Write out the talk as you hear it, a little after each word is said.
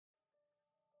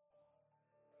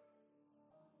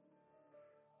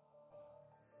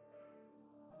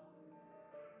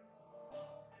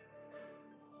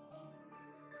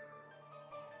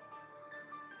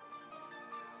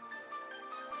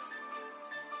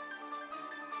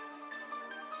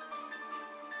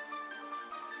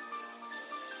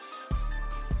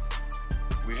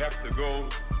have to go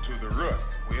to the root.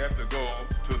 We have to go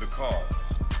to the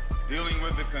cause. Dealing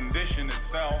with the condition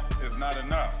itself is not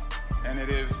enough. And it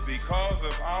is because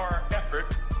of our effort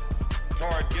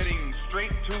toward getting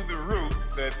straight to the root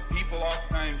that people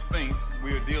oftentimes think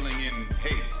we're dealing in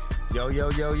hate. Yo.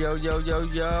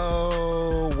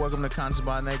 Welcome to Conscious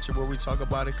by Nature, where we talk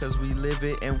about it because we live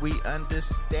it and we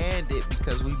understand it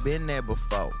because we've been there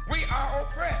before. We are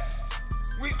oppressed.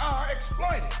 We are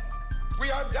exploited.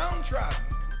 We are downtrodden.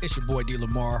 It's your boy D.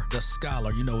 Lamar, the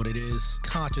scholar. You know what it is.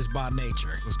 Conscious by Nature.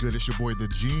 What's good? It's your boy, the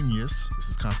genius. This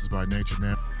is Conscious by Nature,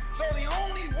 man. So the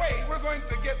only way we're going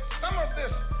to get some of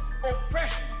this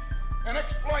oppression and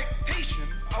exploitation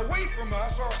away from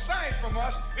us or aside from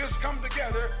us is come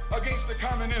together against the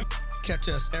common enemy. Catch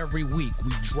us every week.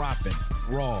 We dropping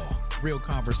raw, real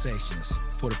conversations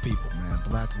for the people. Man,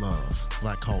 black love,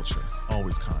 black culture,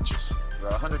 always conscious.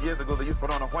 100 years ago, they used to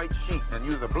put on a white sheet and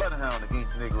use a bloodhound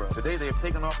against Negroes. Today, they've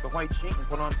taken off the white sheet and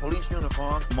put on police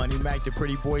uniforms. Money Mac, the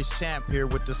Pretty Boys champ, here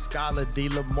with the scholar D.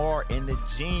 Lamar and the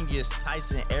genius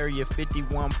Tyson Area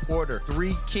 51 Porter.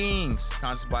 Three kings.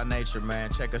 Conscious by Nature,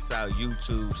 man. Check us out.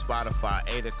 YouTube, Spotify,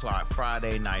 8 o'clock,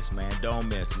 Friday nights, man. Don't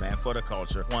miss, man. For the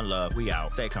culture. One love. We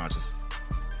out. Stay conscious.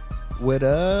 What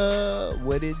up?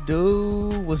 What it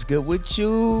do? What's good with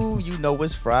you? You know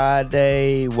it's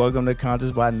Friday. Welcome to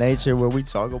Conscious by Nature, where we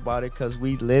talk about it because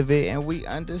we live it and we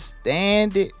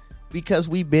understand it because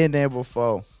we've been there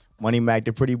before. Money Mac,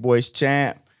 the Pretty Boys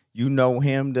champ. You know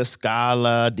him, the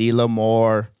scholar, D.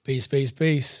 Lamar. Peace.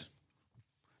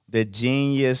 The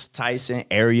genius Tyson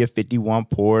Area 51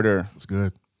 Porter. What's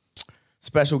good?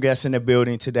 Special guest in the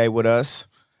building today with us,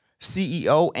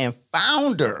 CEO and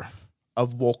founder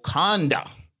of Wakanda.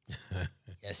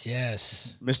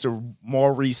 Yes. Mr.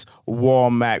 Maurice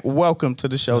Womack. Welcome to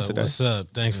the show today. What's up?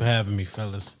 Thanks for having me,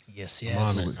 fellas. Yes.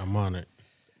 I'm honored.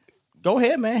 Go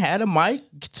ahead, man. Had a mic.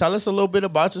 Tell us a little bit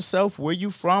about yourself. Where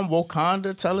you from?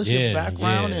 Wakanda. Tell us your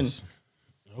background. Yes.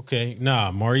 Okay.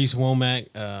 Maurice Womack.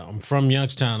 I'm from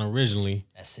Youngstown originally.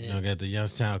 That's it. I got the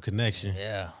Youngstown connection.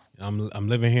 Yeah. I'm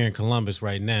living here in Columbus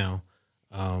right now.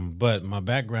 But my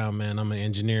background, man, I'm an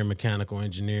engineer, mechanical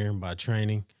engineer by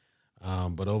training.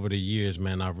 But over the years,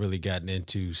 man, I've really gotten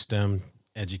into STEM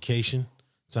education,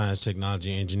 science,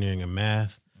 technology, engineering, and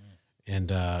math,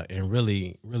 and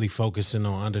really focusing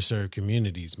on underserved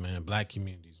communities, man, black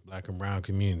and brown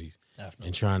communities, definitely.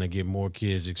 And trying to get more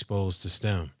kids exposed to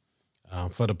STEM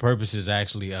for the purposes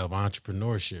actually of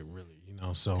entrepreneurship, really,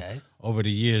 So okay. Over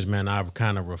the years, man, I've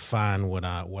kind of refined what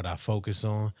I focus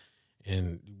on,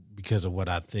 and because of what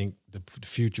I think the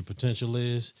future potential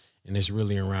is, and it's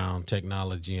really around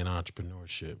technology and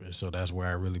entrepreneurship. And so that's where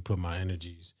I really put my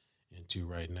energies into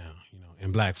right now,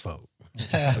 and black folk.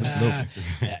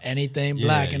 Anything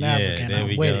black and African, there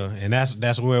we with go. it. And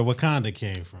that's where Wakanda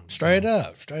came from. Straight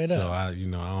up. So I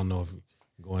don't know if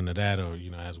go into that or,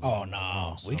 as well. Oh,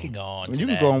 no. We can go on to you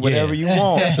that. can go on whatever you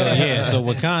want. So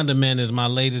Wakanda, man, is my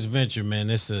latest venture, man.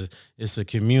 It's a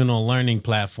communal learning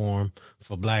platform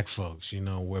for black folks,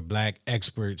 where black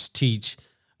experts teach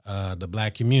the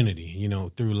black community,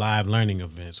 through live learning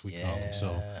events, we call them.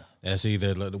 So that's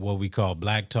either what we call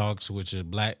Black Talks, which is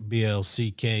Black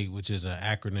BLCK, which is an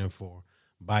acronym for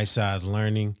bite-sized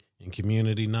learning and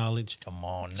community knowledge. Come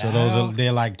on now. So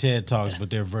they're like TED Talks,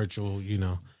 but they're virtual,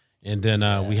 And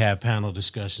then we have panel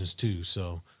discussions too.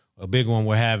 So a big one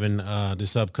we're having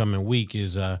this upcoming week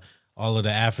is all of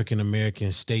the African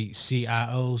American state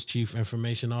CIOs, Chief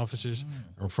Information Officers,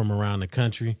 from around the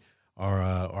country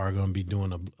are going to be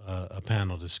doing a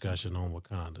panel discussion on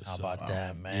Wakanda. How about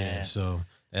that, man? Yeah, so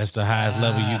that's the highest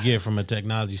level you get from a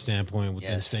technology standpoint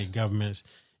within state governments,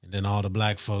 and then all the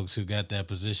black folks who got that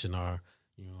position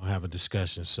have a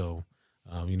discussion. So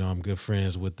I'm good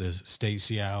friends with the state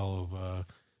CIO of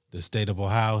the state of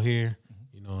Ohio here,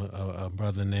 a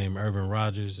brother named Irvin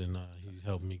Rogers, and he's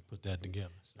helped me put that together.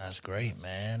 So. That's great,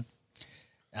 man.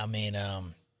 I mean,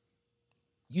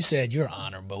 you said you're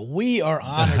honored, but we are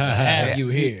honored to have you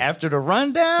here. After the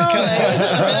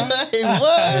rundown?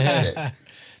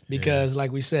 Because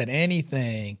like we said,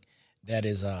 anything that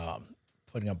is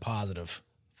putting a positive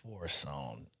force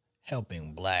on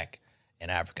helping black and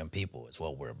African people is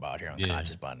what we're about here on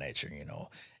Conscious by Nature,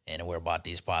 and we're about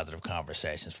these positive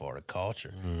conversations for the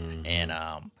culture. Mm-hmm.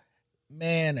 And,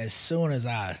 man, as soon as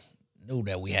I knew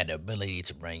that we had the ability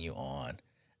to bring you on,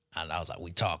 and I was like,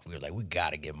 we were like, we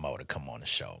got to get Mo to come on the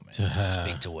show, man.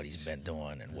 Speak to what he's been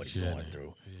doing and what he's going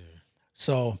through. Yeah.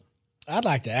 So I'd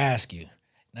like to ask you,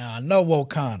 now I know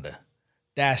Wakanda,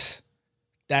 that's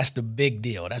the big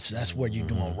deal. That's what you're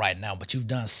doing right now, but you've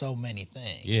done so many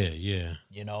things. Yeah.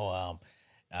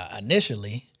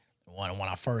 Initially, when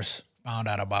I first found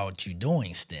out about you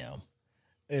doing STEM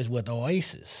is with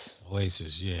Oasis.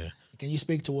 Oasis, yeah. Can you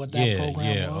speak to what that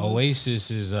program was?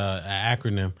 Oasis is an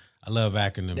acronym. I love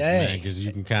acronyms, man, because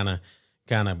you can kind of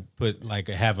put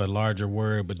have a larger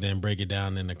word, but then break it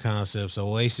down into concepts. So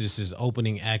Oasis is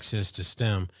opening access to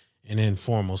STEM in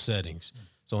informal settings.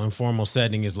 So informal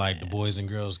setting is like the Boys and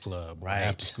Girls Club, right?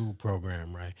 After school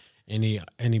program, right?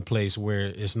 Any place where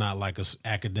it's not like a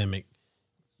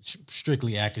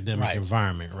strictly academic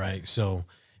environment, right? So,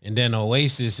 and then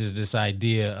Oasis is this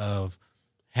idea of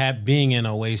being an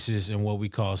oasis in what we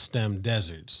call STEM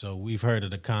deserts. So we've heard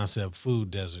of the concept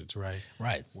food deserts, right?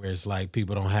 Right. Where it's like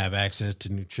people don't have access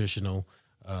to nutritional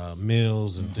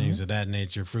meals and things of that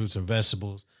nature, fruits and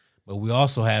vegetables. But we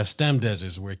also have STEM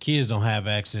deserts where kids don't have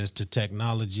access to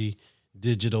technology,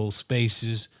 digital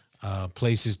spaces,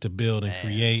 places to build and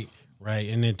create, right?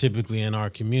 And then typically in our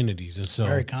communities. And so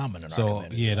very common in our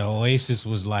community. Yeah, the Oasis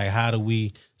was like, how do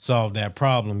we solve that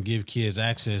problem, give kids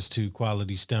access to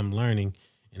quality STEM learning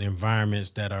in environments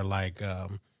that are like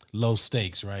low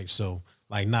stakes, right? So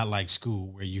like not like school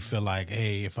where you feel like,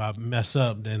 hey, if I mess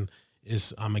up, then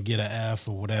I'm gonna get an F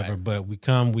or whatever. Right. But we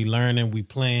come, we learn, and we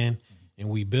plan, and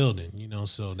we building.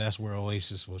 So that's where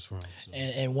Oasis was from. So.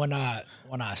 And when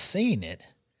I seen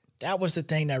it, that was the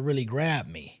thing that really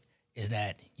grabbed me, is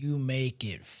that you make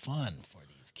it fun for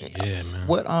these kids. Yeah, man.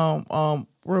 What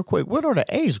real quick, what are the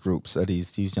age groups of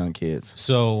these young kids?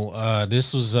 So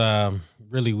this was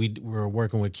really we were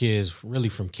working with kids really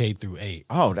from K through 8.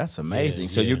 Oh, that's amazing.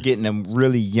 So you're getting them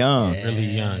really young. Really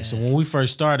young. So when we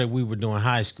first started, we were doing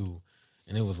high school.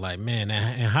 And it was like, man,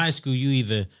 in high school, you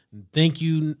either think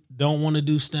you don't want to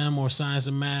do STEM or science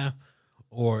and math,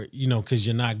 or, because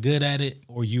you're not good at it,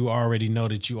 or you already know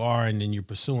that you are, and then you're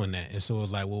pursuing that. And so it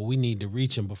was like, well, we need to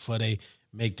reach them before they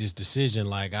make this decision.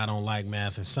 Like, I don't like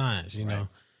math and science, know,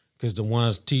 because the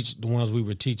ones we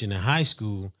were teaching in high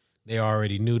school, they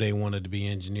already knew they wanted to be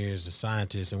engineers and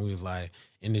scientists. And we was like,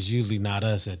 and it's usually not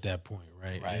us at that point,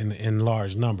 right? In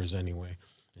large numbers anyway.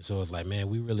 And so it's like, man,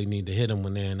 we really need to hit them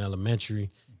when they're in elementary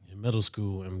and middle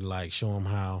school and like show them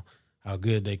how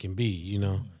good they can be,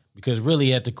 because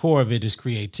really at the core of it is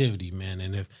creativity, man.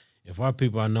 And if our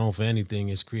people are known for anything,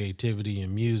 it's creativity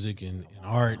and music and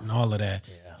art and all of that.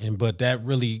 Yeah. But that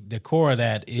really, the core of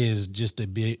that is just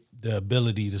the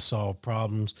ability to solve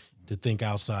problems, to think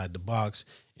outside the box.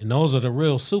 And those are the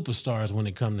real superstars when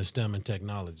it comes to STEM and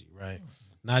technology, right?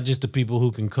 Not just the people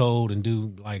who can code and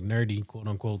do like nerdy, quote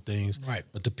unquote things, right?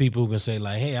 But the people who can say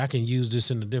like, hey, I can use this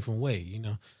in a different way.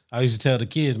 I used to tell the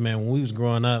kids, man, when we was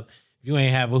growing up, if you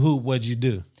ain't have a hoop, what'd you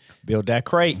do? Build that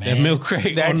crate, man. That milk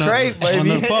crate, that crate, baby. On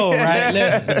the pole, right?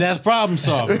 That's problem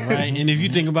solving, right? And if you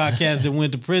think about cats that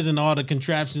went to prison, all the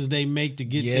contraptions they make to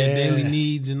get their daily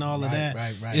needs and all of that,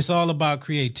 right. It's all about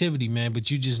creativity, man. But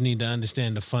you just need to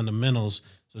understand the fundamentals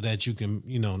so that you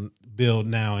can, build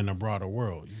now in a broader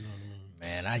world. You know what I mean?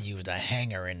 Man, I used a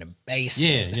hanger in the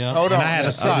basement. Yeah. Hold on. I had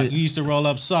a sock. We used to roll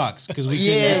up socks because we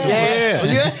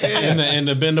couldn't in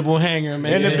the bendable hanger,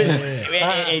 man.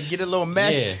 And get a little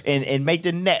mesh and make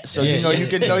the net so you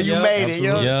can know you made it.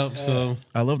 Yep. So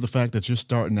I love the fact that you're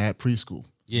starting at preschool.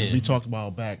 Yeah. We talked a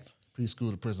while back,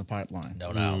 preschool to prison pipeline.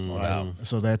 No doubt.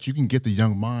 So that you can get the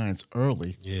young minds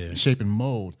early, shape and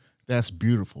mold. That's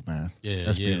beautiful, man. Yeah,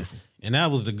 that's beautiful. And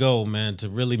that was the goal, man, to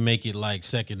really make it like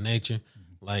second nature.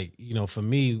 Like, for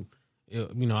me,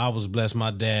 I was blessed.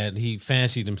 My dad, he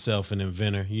fancied himself an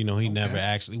inventor. He never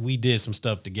actually, we did some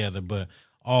stuff together, but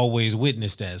always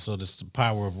witnessed that. So that's the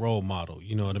power of role model.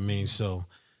 You know what I mean? So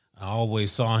I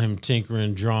always saw him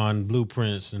tinkering, drawing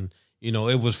blueprints. And,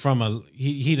 it was from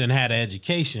he didn't have an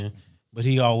education, but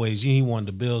he wanted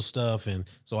to build stuff. And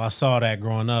so I saw that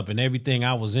growing up, and everything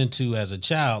I was into as a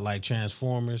child, like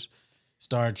Transformers,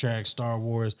 Star Trek, Star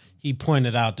Wars, he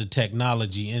pointed out the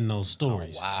technology in those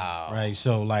stories. Oh, wow. Right?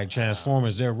 So like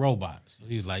Transformers, they're robots. So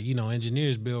he's like,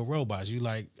 engineers build robots. You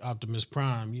like Optimus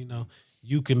Prime,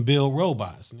 you can build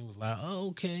robots. And he was like, oh,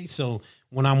 okay. So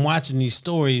when I'm watching these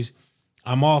stories,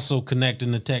 I'm also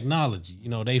connecting the technology.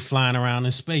 They flying around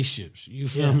in spaceships. You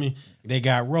feel me? They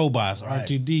got robots,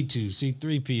 R2-D2,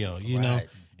 C-3PO, you know?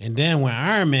 And then when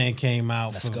Iron Man came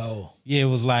out, let's go. Yeah, it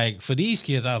was like, for these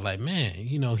kids, I was like, man,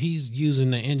 he's using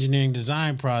the engineering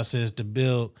design process to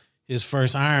build his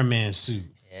first Iron Man suit.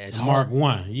 Yeah, it's Mark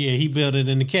I. Yeah, he built it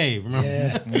in the cave, remember?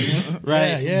 Yeah.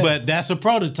 Right? Yeah. But that's a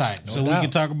prototype. No doubt. We can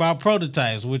talk about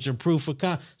prototypes, which are proof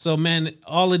of So, man,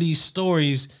 all of these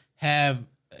stories have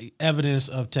evidence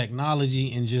of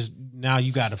technology, and just now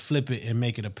you got to flip it and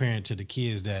make it apparent to the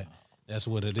kids that that's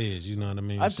what it is. You know what I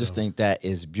mean? I just think that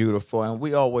is beautiful. And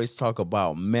we always talk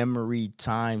about memory,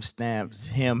 timestamps,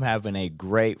 him having a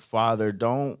great father.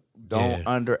 Don't Don't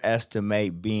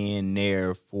underestimate being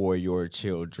there for your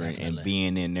children and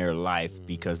being in their life,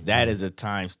 because that is a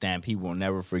timestamp he will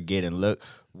never forget. And look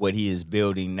what he is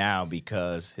building now,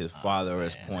 because his father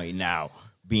is pointing out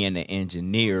being an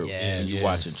engineer and you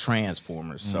watching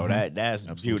Transformers. So that's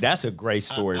beautiful. That's a great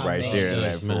story there.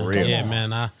 Yes, for man. real. Yeah,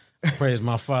 man. I praise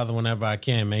my father whenever I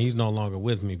can, man. He's no longer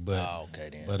with me, but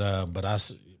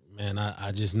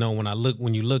I just know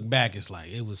when you look back, it's like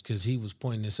it was because he was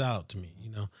pointing this out to me,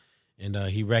 and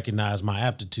he recognized my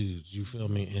aptitudes. You feel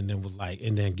me? And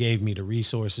then gave me the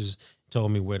resources,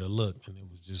 told me where to look, and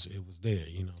it was there,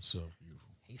 So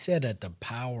he said that the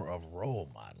power of role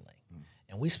modeling,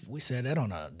 and we said that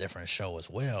on a different show as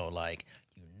well. Like,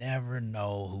 you never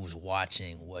know who's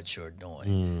watching what you're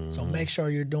doing, so make sure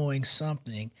you're doing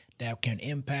something that can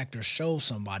impact or show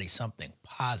somebody something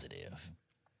positive.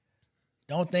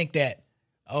 Don't think that,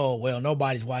 oh, well,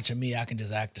 nobody's watching me, I can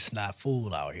just act a snot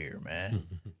fool out here, man.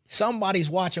 Somebody's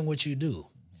watching what you do.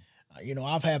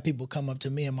 I've had people come up to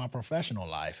me in my professional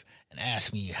life and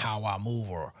ask me how I move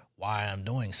or why I'm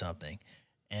doing something.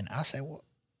 And I say, well,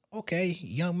 okay,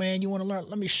 young man, you want to learn?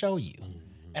 Let me show you.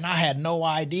 And I had no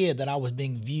idea that I was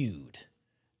being viewed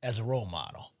as a role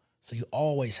model. So you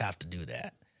always have to do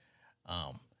that.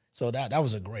 So that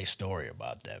was a great story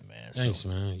about that, man. Thanks,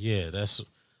 man. Yeah, that's...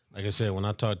 Like I said, when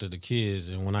I talk to the kids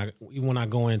and when I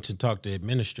go in to talk to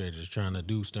administrators trying to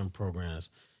do STEM programs,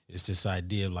 it's this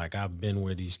idea of like, I've been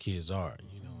where these kids are, and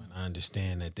I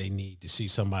understand that they need to see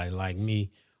somebody like me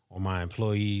or my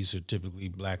employees, who are typically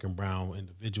black and brown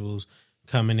individuals,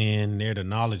 coming in. They're the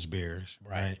knowledge bearers,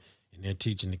 right? And they're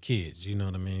teaching the kids, you know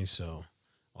what I mean? So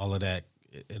all of that,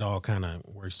 it all kind of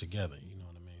works together, you know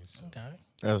what I mean? So. Okay.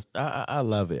 I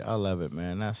love it. I love it,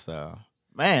 man.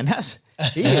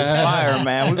 He is fire,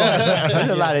 man. There's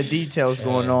a lot of details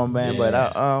going on, man.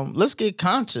 But let's get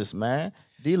conscious, man.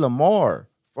 D. Lamar,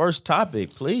 first topic,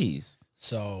 please.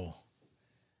 So,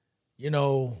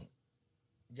 young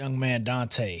man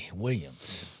Dante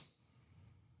Williams,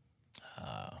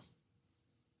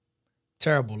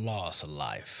 terrible loss of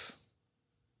life.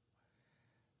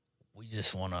 We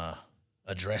just want to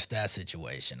address that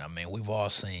situation. I mean, we've all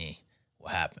seen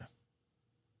what happened.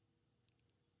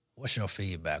 What's your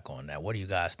feedback on that? What do you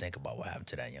guys think about what happened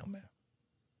to that young man?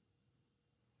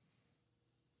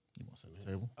 You want to set the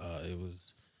table? It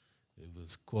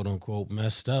was quote unquote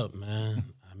messed up,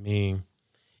 man. I mean,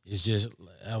 it's just,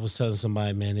 I was telling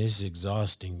somebody, man, it's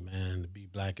exhausting, man, to be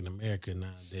black in America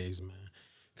nowadays, man.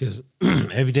 Because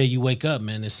every day you wake up,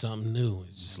 man, it's something new.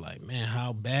 It's just like, man,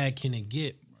 how bad can it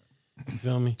get? You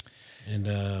feel me? And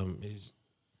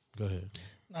go ahead.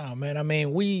 No, man. I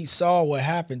mean, we saw what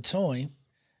happened to him.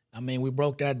 I mean, we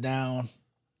broke that down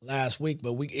last week,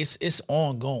 but it's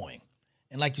ongoing,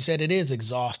 and like you said, it is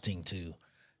exhausting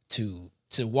to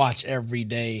watch every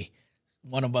day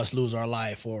one of us lose our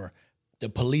life, or the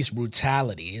police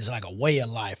brutality is like a way of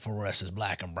life for us as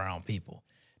black and brown people.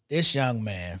 This young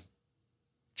man,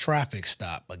 traffic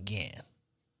stop again.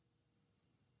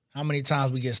 How many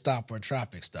times we get stopped for a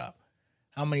traffic stop?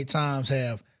 How many times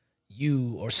have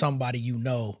you or somebody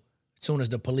as soon as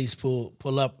the police pull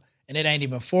up, and it ain't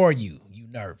even for you, you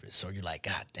nervous. So you're like,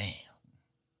 God damn.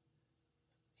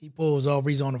 He pulls over,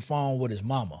 he's on the phone with his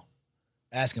mama,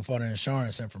 asking for the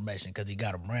insurance information because he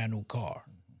got a brand new car.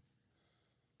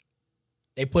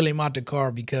 They pull him out the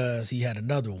car because he had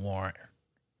another warrant.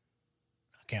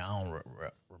 I don't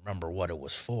remember what it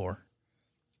was for.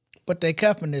 But they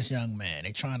cuffing this young man.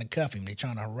 They trying to cuff him. They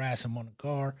trying to harass him on the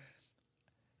car.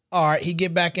 All right, he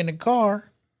get back in the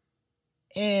car,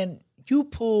 and you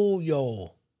pull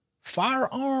your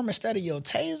firearm instead of your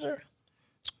taser?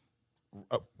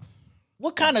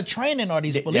 What kind of training are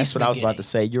these police? That's what I was about to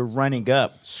say. You're running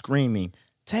up, screaming,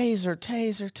 taser,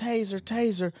 taser, taser,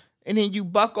 taser, and then you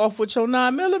buck off with your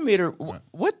 9mm.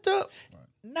 What the?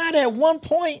 Not at one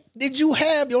point did you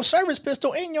have your service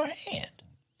pistol in your hand.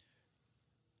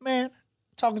 Man,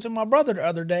 talking to my brother the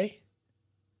other day,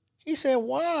 he said,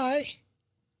 why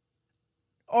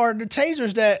are the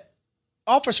tasers that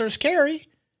officers carry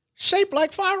shaped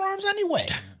like firearms anyway?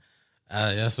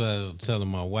 That's what I was telling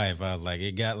my wife. I was like,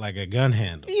 it got like a gun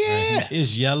handle. Yeah. Right?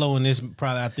 It's yellow and it's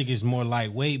probably, I think it's more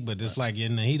lightweight, but it's like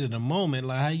in the heat of the moment.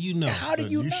 Like, how you know? How do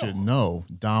you know? You should know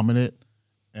dominant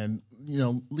and,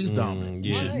 least dominant.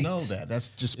 You should know that. That's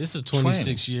just It's a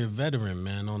 26-year veteran,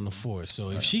 man, on the force. So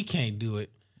if she can't do it,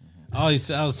 I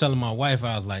was telling my wife,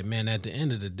 I was like, man, at the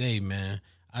end of the day, man,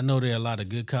 I know there are a lot of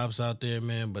good cops out there,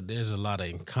 man, but there's a lot of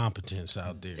incompetence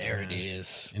out there. There man. it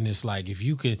is. And it's like, if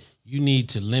you need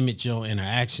to limit your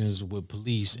interactions with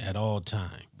police at all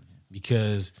time,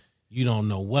 because you don't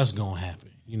know what's going to happen,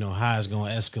 how it's going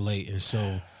to escalate. And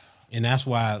so And that's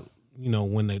why,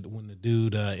 when the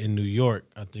dude in New York,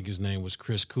 I think his name was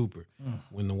Chris Cooper,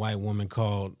 when the white woman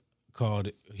called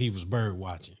he was bird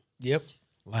watching. Yep.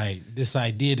 Like this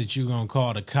idea that you're gonna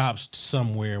call the cops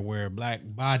somewhere where a black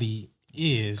body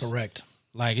is Correct.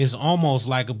 Like it's almost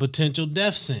like a potential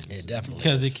death sentence. It definitely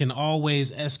because is. it can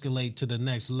always escalate to the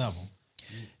next level.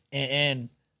 And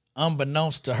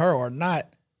unbeknownst to her or not,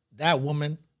 that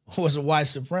woman was a white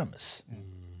supremacist.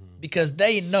 Because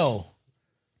they know,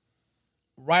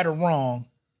 right or wrong,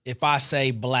 if I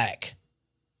say black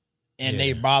and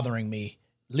they bothering me,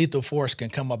 lethal force can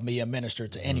come up and be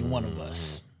administered to any one of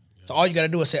us. So all you got to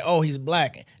do is say, oh, he's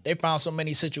black. They found so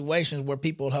many situations where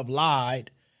people have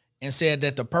lied and said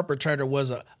that the perpetrator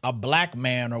was a black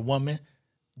man or woman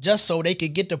just so they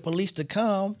could get the police to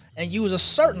come and use a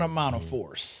certain amount of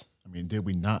force. I mean, did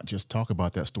we not just talk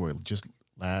about that story just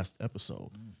last episode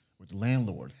with the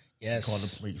landlord? Yes. Called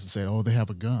the police and said, oh, they have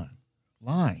a gun.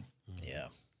 Lying. Yeah.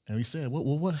 And we said, well,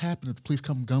 what happened if the police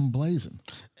come gun blazing?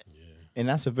 And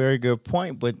that's a very good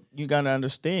point, but you got to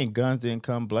understand, guns didn't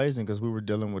come blazing because we were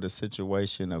dealing with a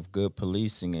situation of good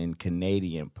policing in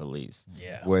Canadian police,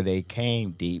 where they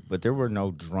came deep, but there were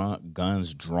no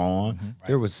guns drawn. Right.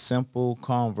 There was simple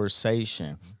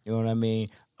conversation. You know what I mean?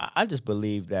 I just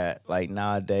believe that, like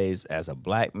nowadays, as a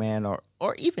black man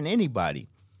or even anybody,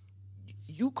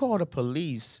 you call the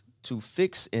police to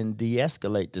fix and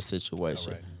de-escalate the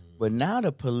situation. Right. But now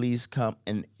the police come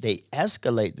and they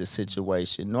escalate the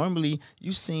situation. Normally,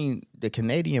 you seen the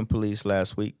Canadian police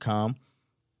last week come,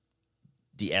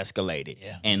 de-escalate it,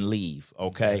 and leave,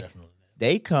 okay? Yeah,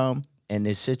 they come and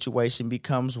this situation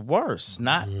becomes worse,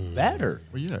 not better.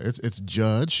 Well, yeah, it's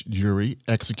judge, jury,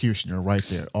 executioner right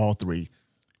there, all three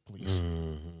police.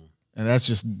 And that's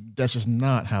just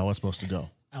not how it's supposed to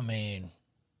go. I mean,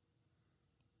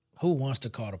 who wants to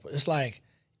call the police? It's like,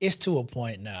 it's to a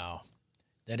point now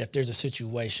that if there's a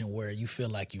situation where you feel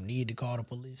like you need to call the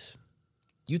police,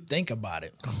 you think about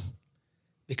it.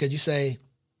 Because you say,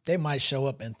 they might show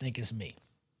up and think it's me.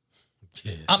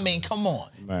 Yeah. I mean, come on.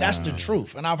 Man. That's the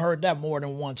truth. And I've heard that more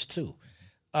than once, too.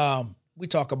 We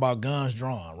talk about guns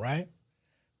drawn, right?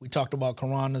 We talked about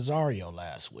Karan Nazario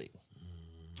last week.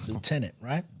 Lieutenant,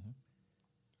 right?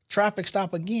 Traffic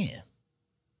stop again.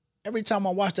 Every time I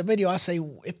watch the video, I say,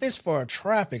 if it's for a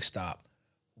traffic stop,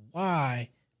 why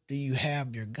do you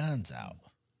have your guns out?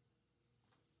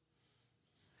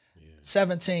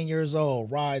 17 years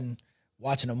old, riding,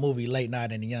 watching a movie late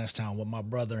night in Youngstown with my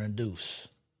brother and Deuce.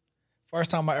 First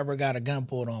time I ever got a gun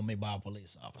pulled on me by a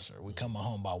police officer. We come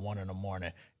home by 1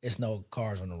 a.m. It's no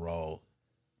cars on the road.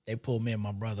 They pulled me and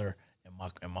my brother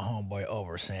and my homeboy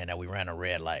over saying that we ran a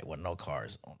red light with no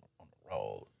cars on the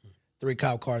road. 3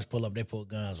 cop cars pull up, they pull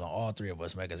guns on all 3 of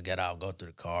us, make us get out, go through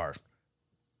the car,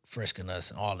 frisking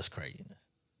us and all this craziness.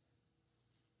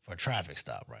 For a traffic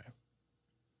stop, right?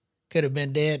 Could have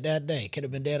been dead that day. Could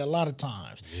have been dead a lot of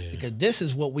times. Yeah. Because this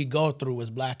is what we go through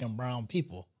as black and brown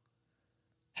people.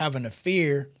 Having a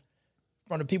fear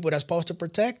from the people that's supposed to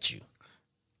protect you.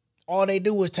 All they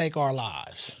do is take our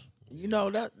lives. You know,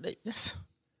 that's...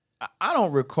 I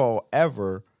don't recall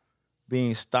ever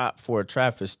being stopped for a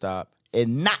traffic stop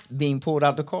and not being pulled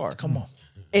out the car. Come on.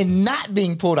 And not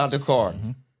being pulled out the car.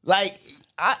 Mm-hmm. Like,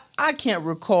 I can't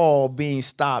recall being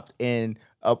stopped and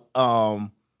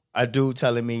a dude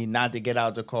telling me not to get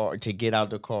out the car, to get out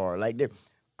the car. Like,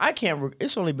 I can't,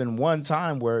 it's only been one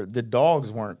time where the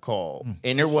dogs weren't called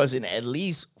and there wasn't at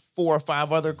least 4 or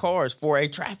 5 other cars for a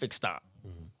traffic stop.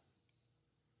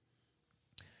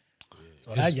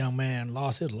 So that young man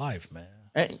lost his life, man.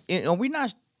 And we're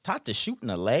not taught to shoot in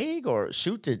the leg or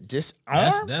shoot to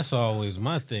disarm. That's always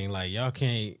my thing. Like, y'all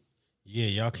can't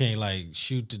like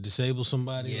shoot to disable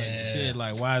somebody. Yeah. Like you said,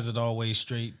 like, why is it always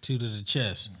straight to the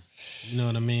chest? You know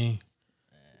what I mean?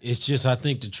 It's just, I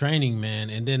think the training, man,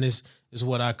 and then it's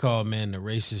what I call, man, the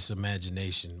racist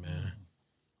imagination, man.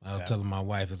 I was telling my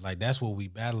wife, it's like, that's what we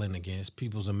battling against,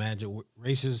 people's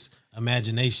racist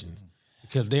imaginations.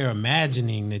 Because they're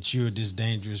imagining that you're this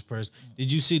dangerous person.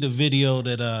 Did you see the video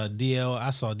that I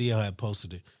saw DL had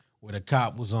posted it, where the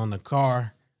cop was on the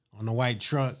car, on the white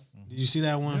truck. Did you see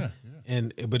that one?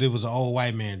 Yeah. But it was an old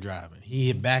white man driving. He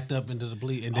had backed up into the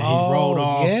police, and then he rolled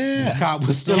off. Yeah. The cop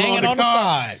was still hanging on the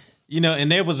side. You know,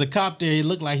 and there was a cop there. He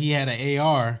looked like he had an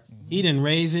AR. He didn't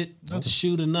raise it to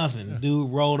shoot or nothing. Yeah.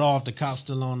 Dude rolled off. The cop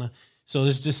still on the. So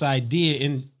it's this idea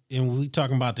and we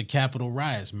talking about the Capitol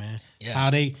riots, man. Yeah. How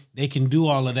they can do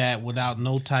all of that without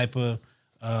no type of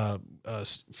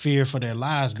fear for their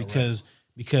lives. Correct.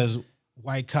 because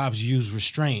white cops use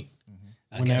restraint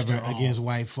whenever against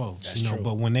white folks. That's true.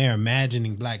 But when they're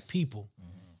imagining black people,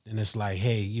 then it's like,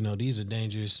 hey, you know, these are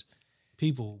dangerous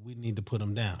people, we need to put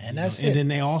them down. And that's it. it. And then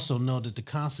they also know that the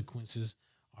consequences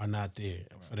are not there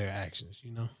for their actions,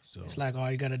 So It's like all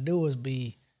you got to do is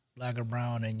be black or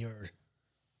brown and you're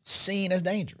seen as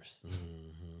dangerous.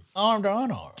 Armed or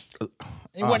unarmed.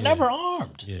 And we're never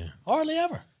armed. Yeah. Hardly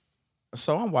ever.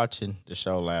 So I'm watching the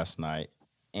show last night,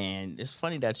 and it's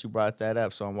funny that you brought that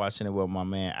up. So I'm watching it with my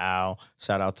man Al.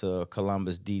 Shout out to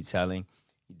Columbus Detailing.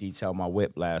 He detailed my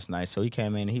whip last night. So he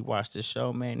came in and he watched the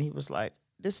show, man. And he was like,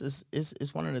 this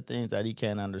is one of the things that he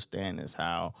can't understand is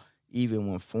how even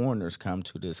when foreigners come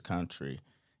to this country,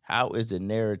 how is the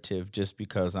narrative just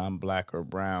because I'm black or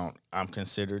brown, I'm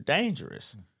considered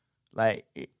dangerous? Like,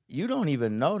 you don't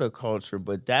even know the culture,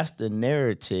 but that's the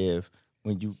narrative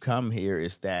when you come here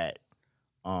is that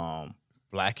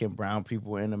black and brown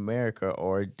people in America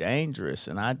are dangerous.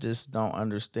 And I just don't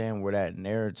understand where that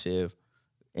narrative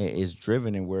is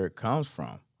driven and where it comes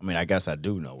from. I mean, I guess I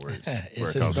do know where, It's where it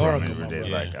comes historical, from. my brother.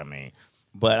 Like, I mean,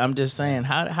 but I'm just saying,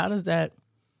 how does that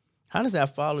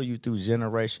follow you through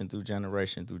generation through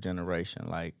generation through generation?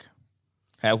 Like,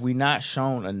 have we not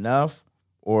shown enough,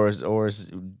 or is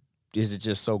it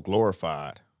just so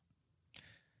glorified?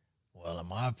 Well, in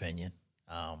my opinion,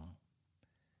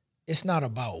 it's not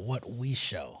about what we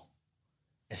show.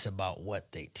 It's about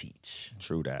what they teach.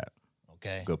 True that.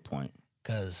 Okay? Good point.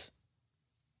 Because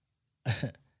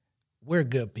we're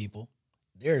good people.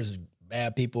 There's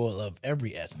bad people of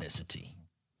every ethnicity,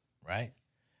 right?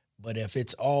 But if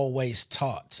it's always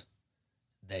taught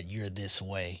that you're this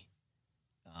way,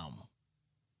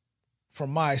 from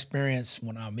my experience,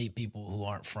 when I meet people who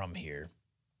aren't from here,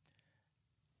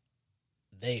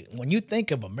 when you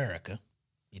think of America,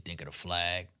 you think of the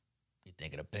flag, you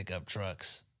think of the pickup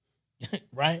trucks,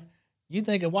 right? You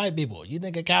think of white people, you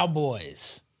think of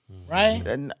cowboys, right?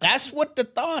 And That's what the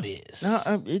thought is.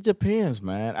 no, it depends,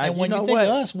 man. And when you think of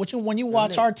us, when you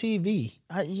watch our TV,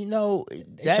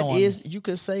 that showing- is, you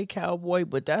could say cowboy,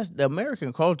 but that's the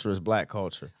American culture is black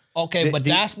culture. okay, The- but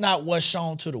the- that's not what's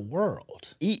shown to the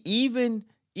world. Even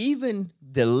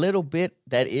the little bit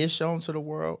that is shown to the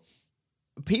world,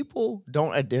 people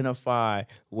don't identify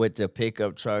with the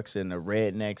pickup trucks and the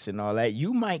rednecks and all that.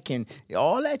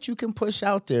 All that you can push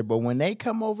out there, but when they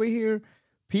come over here,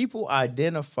 people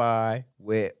identify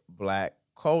with black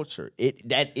culture.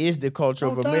 That is the culture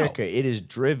No of doubt. America. It is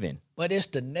driven. But it's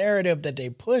the narrative that they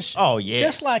push. Oh, yeah.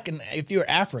 Just like if you're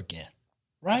African,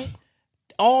 right?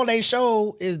 All they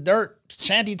show is dirt,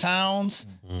 shanty towns,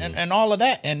 and all of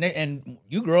that. And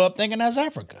you grow up thinking that's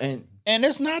Africa. And And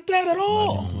it's not that at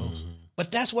all.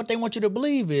 But that's what they want you to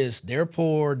believe is they're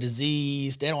poor,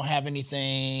 diseased, they don't have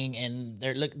anything, and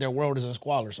their world is in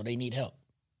squalor, so they need help.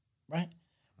 Right?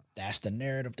 That's the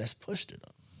narrative that's pushed it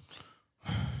up.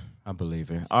 I believe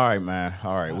it. All right, man.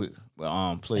 All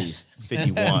right. Please,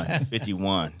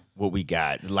 51. What we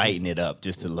got? Lighten it up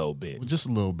just a little bit. Just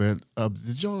a little bit.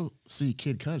 Did y'all see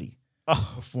Kid Cudi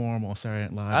perform on Saturday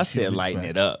Night Live? I said lighten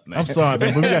it up, man. I'm sorry,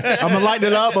 man. But I'm gonna lighten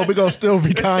it up, but we're gonna still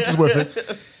be conscious with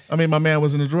it. I mean, my man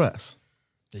was in a dress.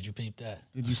 Did you peep that?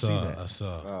 Did you see that? I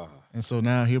saw. And so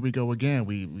now here we go again.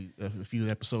 We a few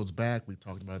episodes back, we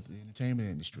talked about the entertainment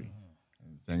industry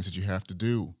and things that you have to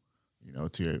do,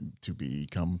 to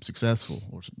become successful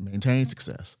or maintain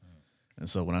success. And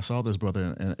so when I saw this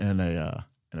brother in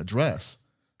a dress,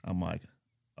 I'm like,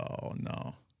 oh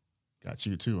no, got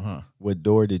you too, huh? What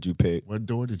door did you pick? What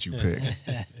door did you pick?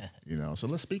 So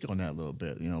let's speak on that a little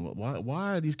bit.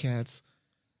 Why are these cats?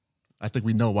 I think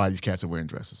we know why these cats are wearing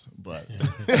dresses, but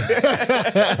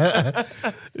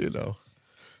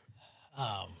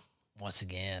Once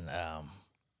again,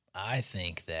 I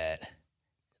think that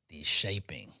the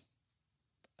shaping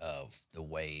of the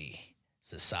way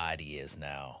society is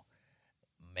now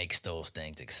makes those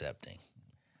things accepting.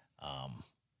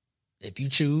 If you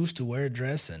choose to wear a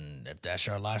dress and if that's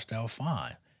your lifestyle,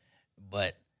 fine.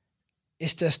 But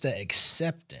it's just the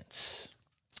acceptance.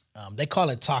 They call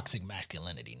it toxic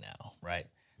masculinity now, right?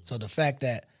 So the fact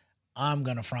that I'm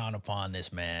going to frown upon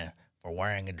this man for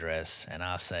wearing a dress and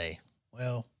I'll say,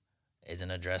 well, isn't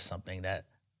a dress something that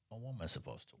a woman's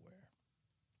supposed to wear?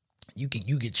 You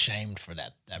get shamed for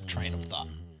that train of thought.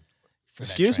 For that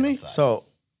Excuse train me? of thought.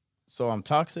 So I'm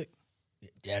toxic?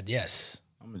 Yeah, yes.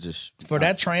 I'm gonna just For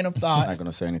that train of thought, I'm not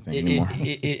gonna say anything anymore.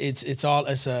 it's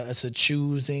a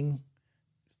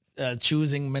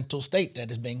choosing mental state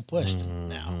that is being pushed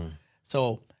now.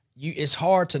 So it's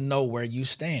hard to know where you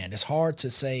stand. It's hard to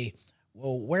say,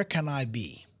 well, where can I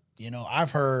be?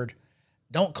 I've heard,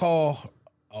 don't call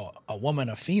a woman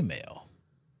a female.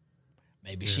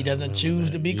 Maybe she doesn't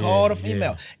choose to be called a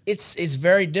female. It's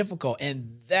very difficult,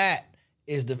 and that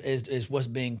is what's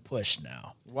being pushed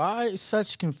now. Why is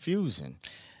such confusion?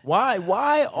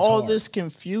 Why all hard. this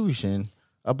confusion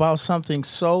about something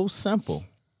so simple?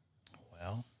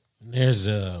 Well, There's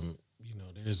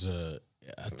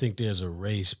I think there's a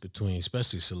race between,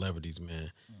 especially celebrities,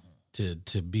 man,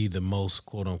 to be the most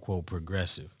quote unquote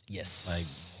progressive.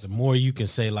 yes. Like the more you can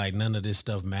say like none of this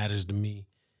stuff matters to me,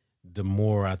 the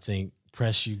more I think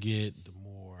press you get, the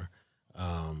more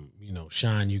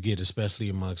shine you get, especially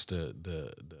amongst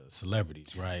the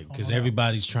celebrities, right? Because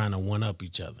everybody's trying to one up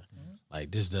each other.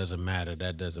 Like this doesn't matter,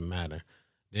 that doesn't matter.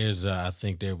 There's I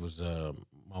think there was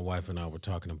my wife and I were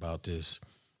talking about this.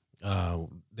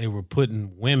 They were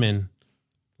putting women,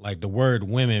 like the word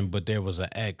women, but there was an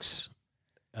X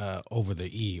over the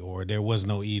E, or there was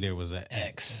no E, there was an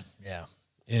X. Yeah.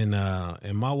 And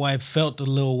my wife felt a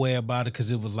little way about it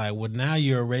because it was like, well, now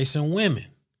you're erasing women,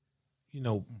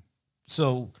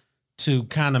 So to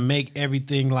kind of make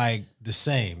everything like the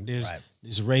same, there's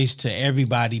this race to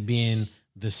everybody being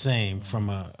the same from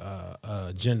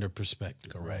a gender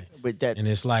perspective, right? And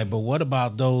it's like, but what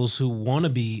about those who want to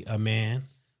be a man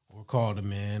or called a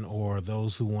man, or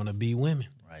those who want to be women,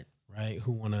 right?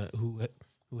 Who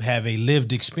have a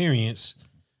lived experience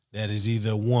that is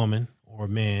either a woman or a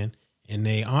man, and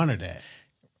they honor that.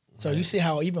 So you see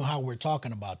how we're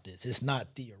talking about this, it's not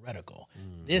theoretical.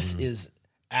 This is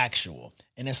actual.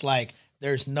 And it's like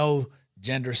there's no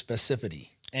gender specificity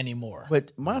anymore.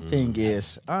 But my thing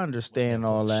is, I understand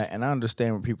all that, and I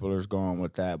understand where people are going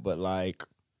with that. But like,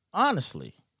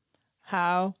 honestly,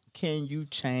 how can you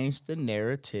change the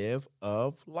narrative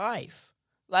of life?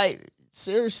 Like,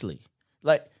 seriously,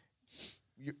 like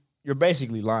you're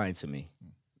basically lying to me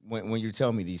when you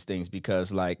tell me these things,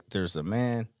 because like there's a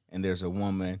man and there's a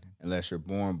woman, unless you're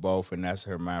born both, and that's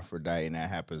hermaphrodite, and that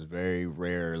happens very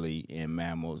rarely in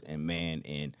mammals and man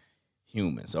and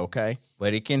humans. Okay,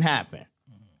 but it can happen.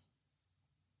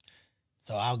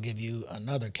 So I'll give you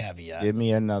another caveat. Give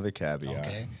me another caveat.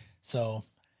 Okay. So,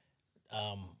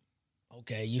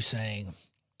 you saying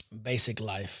basic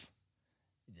life,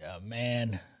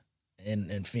 man and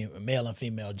male and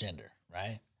female gender,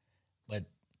 right? But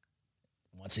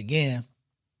once again,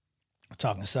 we're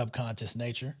talking subconscious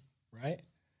nature, right?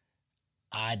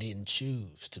 I didn't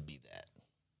choose to be that.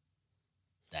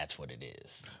 That's what it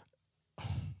is.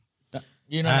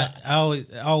 I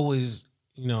always,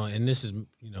 and this is,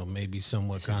 maybe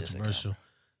somewhat controversial,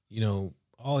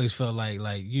 always felt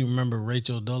like you remember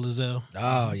Rachel Dolezal?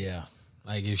 Oh yeah.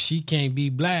 Like if she can't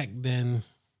be black, then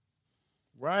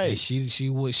right, she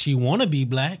want to be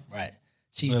black, right?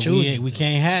 She's but choosing. We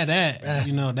can't have that.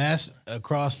 That's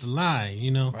across the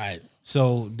line. Right.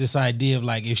 So this idea of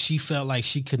like if she felt like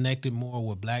she connected more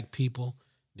with black people,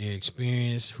 their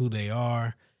experience, who they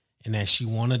are, and that she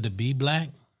wanted to be black,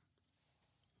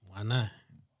 why not?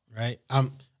 Right?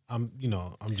 I'm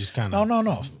just kind of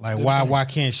no. Like why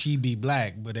can't she be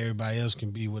black, but everybody else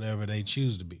can be whatever they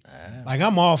choose to be? Like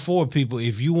I'm all for people.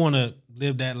 If you want to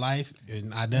live that life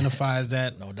and identify as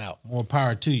that, no doubt, more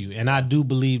power to you. And I do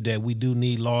believe that we do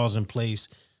need laws in place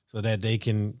so that they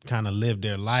can kind of live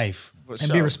their life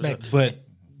and be respected.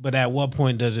 But at what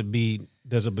point does it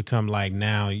become like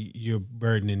now you're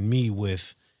burdening me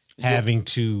with having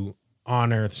to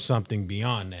honor something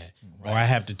beyond that, or I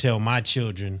have to tell my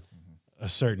children a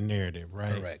certain narrative,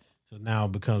 right? Correct. So now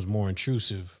it becomes more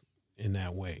intrusive in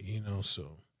that way,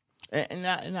 So, and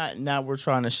not we're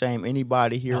trying to shame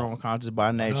anybody here on Conscious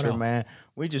by Nature, man.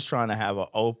 We're just trying to have an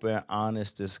open,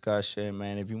 honest discussion,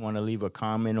 man. If you want to leave a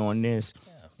comment on this,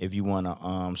 if you want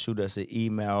to shoot us an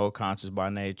email,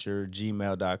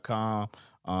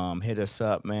 consciousbynature@gmail.com, hit us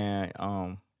up, man.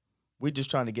 We're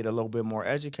just trying to get a little bit more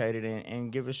educated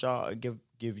and give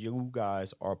you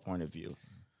guys our point of view.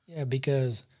 Yeah,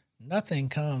 because nothing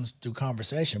comes through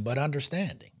conversation but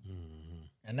understanding. Mm-hmm.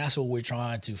 And that's what we're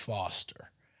trying to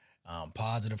foster,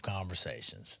 positive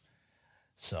conversations.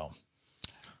 So,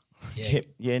 D,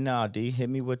 hit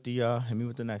me with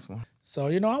the next one. So,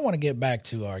 I want to get back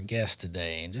to our guest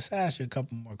today and just ask you a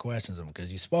couple more questions of him,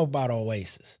 because you spoke about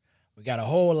Oasis. We got a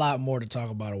whole lot more to talk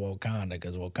about Wakanda,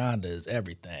 because Wakanda is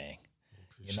everything.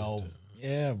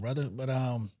 Yeah, brother. But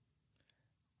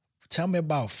tell me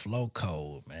about Flow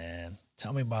Code, man.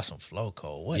 Tell me about some Flow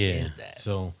Code. What is that?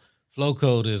 So Flow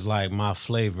Code is like my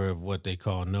flavor of what they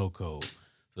call no code.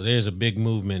 So there's a big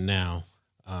movement now,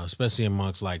 especially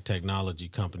amongst like technology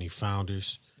company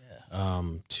founders,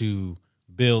 to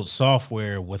build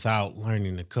software without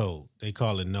learning the code. They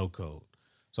call it no code.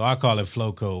 So I call it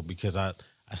Flow Code because I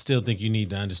still think you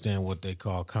need to understand what they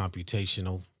call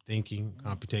computational thinking,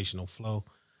 computational flow,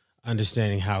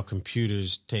 understanding how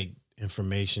computers take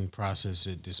information, process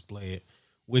it, display it,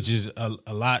 which is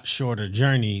a lot shorter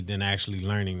journey than actually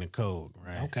learning the code,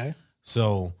 right? Okay.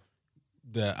 So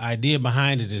the idea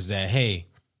behind it is that, hey,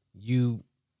 you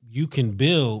can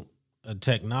build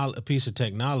a piece of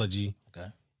technology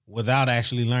without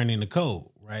actually learning the code,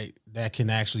 right? That can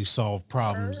actually solve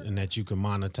problems and that you can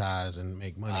monetize and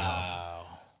make money off of,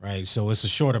 right? So it's a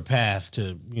shorter path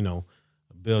to,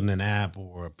 building an app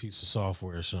or a piece of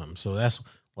software or something. So that's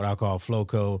what I call flow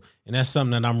code. And that's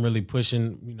something that I'm really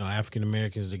pushing, African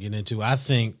Americans to get into. I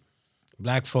think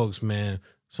Black folks, man,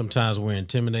 sometimes we're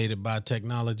intimidated by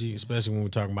technology, especially when we're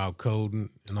talking about coding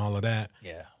and all of that.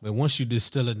 Yeah. But once you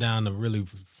distill it down to really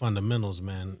fundamentals,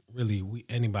 man, really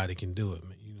anybody can do it,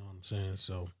 man. You know what I'm saying?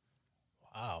 So.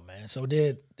 Wow, man. So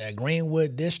did that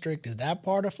Greenwood District, is that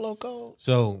part of Flow Code?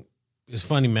 So it's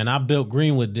funny, man. I built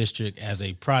Greenwood District as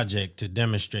a project to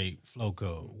demonstrate Flow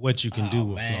Code, what you can do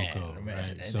with Flow Code. Man.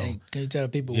 Right? So, can you tell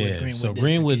people what Greenwood District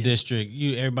Greenwood is? District,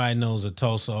 everybody knows of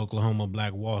Tulsa, Oklahoma,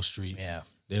 Black Wall Street. Yeah.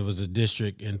 There was a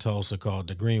district in Tulsa called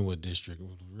the Greenwood District. It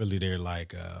was really their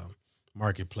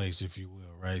marketplace, if you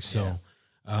will, right? So,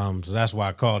 so that's why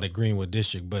I called it Greenwood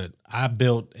District. But I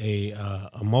built a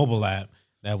mobile app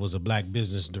that was a Black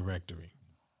business directory,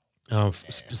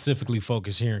 specifically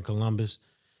focused here in Columbus,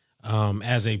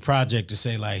 as a project to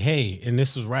say like, hey, and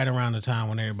this was right around the time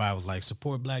when everybody was like,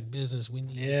 support Black business. We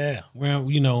need,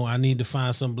 I need to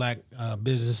find some Black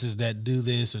businesses that do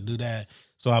this or do that.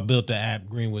 So I built the app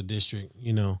Greenwood District.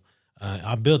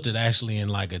 I built it actually in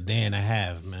like a day and a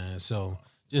half, man. So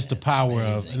just the power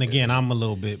of, and again, I'm a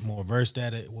little bit more versed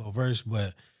at it,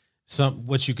 but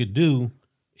what you could do.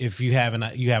 If you have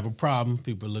a problem,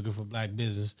 people are looking for Black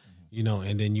business,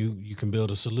 and then you can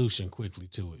build a solution quickly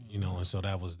to it, and so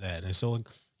that was that. And so,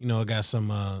 it got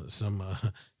some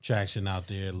traction out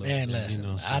there. Man, listen,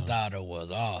 I thought it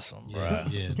was awesome, bro.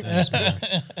 Yeah, thanks, man.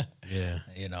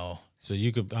 Yeah. So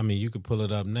you could pull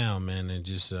it up now, man, and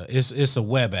just, it's a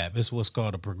web app. It's what's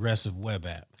called a progressive web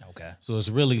app. Okay. So it's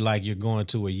really like you're going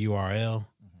to a URL,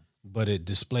 but it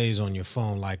displays on your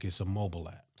phone like it's a mobile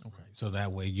app. So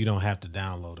that way you don't have to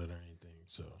download it or anything.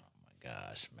 So, oh my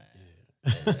gosh,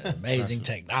 man, amazing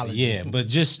technology. Yeah, but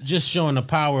just showing the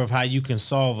power of how you can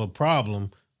solve a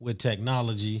problem with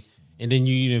technology, and then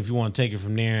if you want to take it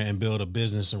from there and build a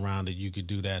business around it, you could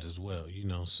do that as well.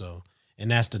 So,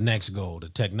 and that's the next goal: the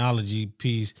technology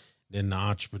piece, then the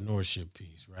entrepreneurship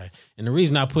piece, right? And the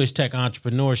reason I push tech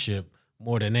entrepreneurship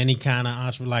more than any kind of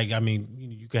entrepreneur,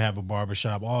 you can have a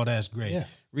barbershop, all that's great. Yeah.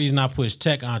 Reason I push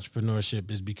tech entrepreneurship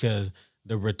is because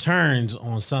the returns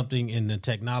on something in the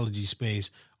technology space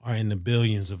are in the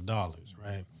billions of dollars,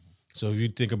 right? So if you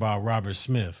think about Robert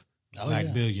Smith,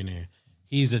 Black billionaire,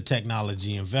 he's a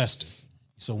technology investor.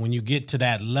 So when you get to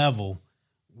that level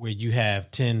where you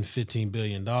have $10, $15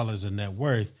 billion in net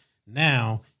worth,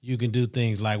 now you can do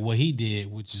things like what he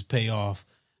did, which is pay off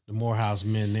the Morehouse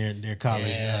men their college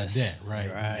debt, right?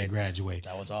 When they graduate.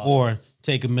 That was awesome. Or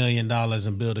take $1 million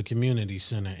and build a community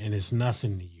center, and it's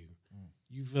nothing to you.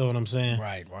 You feel what I'm saying?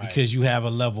 Right. Because you have a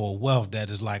level of wealth that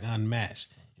is like unmatched,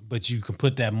 but you can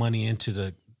put that money into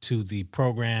the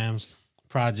programs,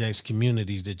 projects,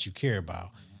 communities that you care about.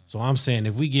 So I'm saying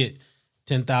if we get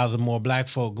 10,000 more Black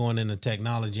folk going into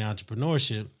technology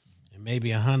entrepreneurship, and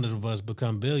maybe 100 of us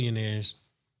become billionaires,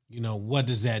 what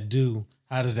does that do?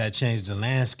 How does that change the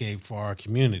landscape for our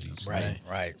communities?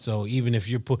 Right. So even if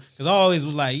you're because I always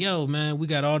was like, yo, man, we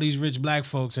got all these rich Black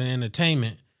folks in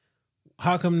entertainment.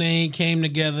 How come they ain't came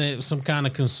together at some kind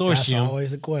of consortium? That's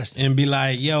always the question. And be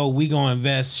like, yo, we gonna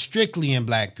invest strictly in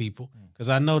Black people. Because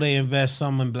I know they invest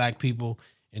some in Black people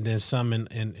and then some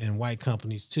in white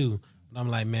companies too. But I'm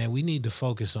like, man, we need to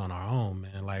focus on our own,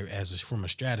 man, like from a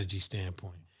strategy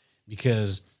standpoint.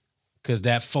 Because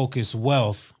that focused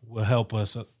wealth will help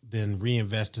us then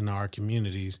reinvest in our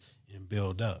communities and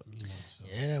build up. So.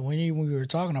 Yeah, when we were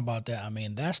talking about that,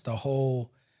 that's the whole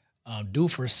do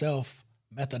for self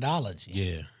methodology.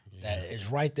 Yeah. That is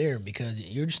right there because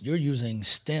you're using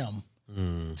STEM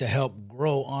to help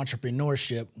grow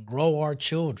entrepreneurship, grow our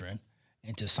children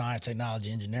into science, technology,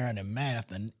 engineering, and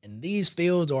math. And these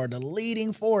fields are the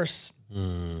leading force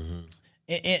in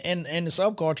the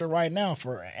subculture right now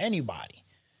for anybody.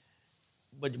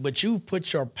 But you've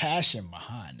put your passion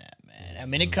behind that,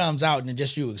 man. It comes out in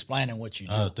just you explaining what you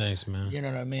do. Oh, thanks, man. You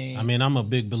know what I mean? I'm a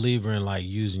big believer in like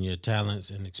using your talents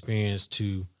and experience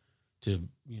to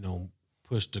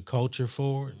push the culture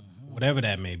forward, whatever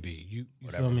that may be. You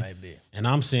whatever feel me? It may be. And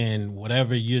I'm saying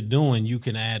whatever you're doing, you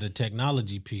can add a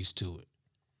technology piece to it,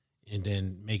 and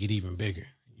then make it even bigger.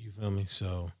 You feel me?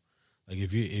 So, like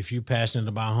if you're passionate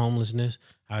about homelessness,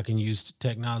 how can you use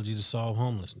technology to solve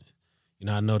homelessness?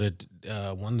 I know that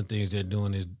one of the things they're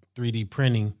doing is 3D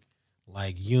printing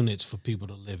like units for people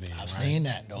to live in. I've seen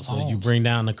that. Those So homes. you bring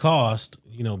down the cost,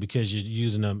 because you're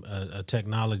using a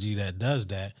technology that does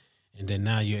that, and then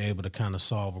now you're able to kind of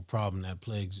solve a problem that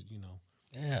plagues,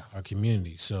 our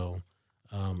community. So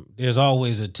there's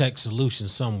always a tech solution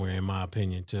somewhere, in my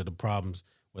opinion, to the problems,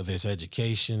 whether it's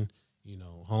education,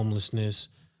 homelessness,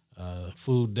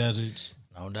 food deserts.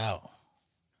 No doubt.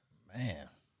 Man.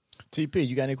 TP,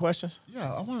 you got any questions?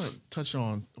 Yeah, I want to touch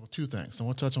on two things. I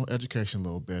want to touch on education a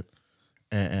little bit.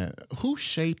 And who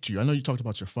shaped you? I know you talked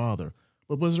about your father,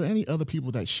 but was there any other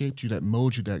people that shaped you, that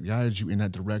molded you, that guided you in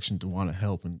that direction to want to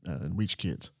help and reach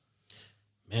kids?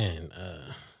 Man,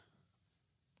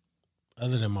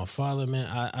 other than my father, man,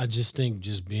 I just think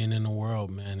just being in the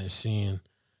world, man, and seeing,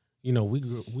 we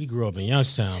grew up in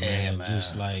Youngstown, man.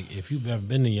 Just like, if you've ever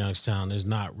been to Youngstown, there's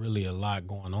not really a lot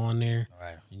going on there.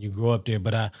 Right. And you grow up there.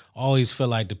 But I always feel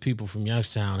like the people from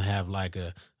Youngstown have like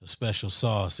a special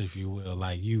sauce, if you will.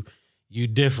 Like you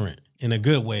different in a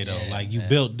good way, though. Like you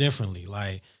built differently.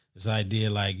 Like this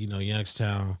idea, like,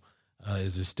 Youngstown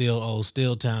is a still old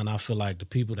steel town. I feel like the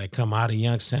people that come out of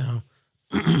Youngstown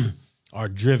are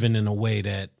driven in a way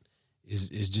that is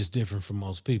just different from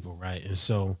most people, right? And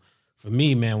so for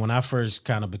me, man, when I first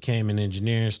kind of became an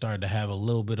engineer and started to have a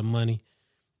little bit of money,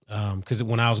 because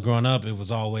when I was growing up, it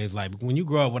was always like, when you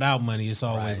grow up without money, it's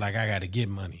always like, I got to get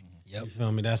money. Yep. You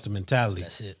feel me? That's the mentality.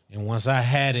 That's it. And once I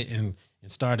had it and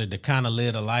started to kind of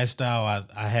live the lifestyle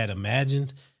I had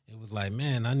imagined, it was like,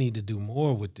 man, I need to do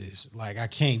more with this. Like, I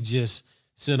can't just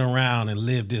sit around and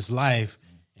live this life,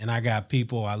 and I got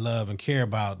people I love and care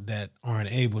about that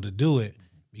aren't able to do it.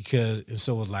 And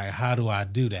so it's like, how do I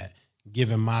do that?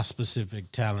 Given my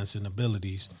specific talents and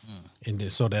abilities, and then,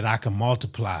 so that I can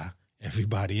multiply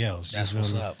everybody else. That's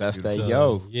what's up. That's that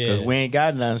So, because we ain't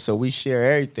got nothing, so we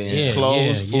share everything. Yeah,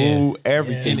 Clothes, yeah, food,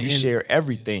 everything. And- We and- share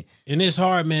everything. And it's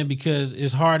hard, man, because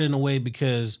it's hard in a way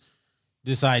because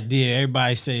this idea,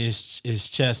 everybody say it's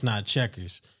chess, not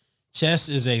checkers. Chess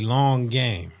is a long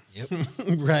game. Yep.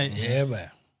 Right? Yeah,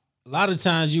 man. A lot of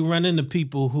times you run into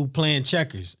people who playing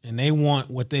checkers and they want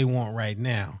what they want right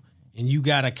now. And you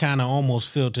got to kind of almost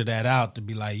filter that out to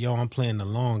be like, yo, I'm playing the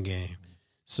long game.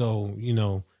 So,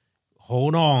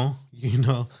 hold on,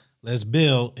 let's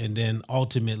build. And then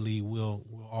ultimately we'll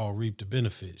all reap the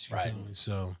benefits. You feel me?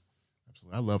 So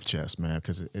I love chess, man,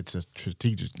 because it's a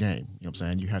strategic game. You know what I'm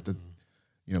saying? You have to,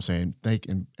 think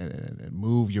and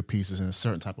move your pieces in a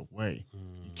certain type of way.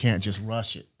 You can't just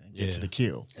rush it and get to the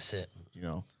kill. That's it.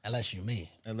 Unless you me.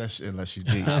 Unless you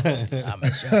did. I'm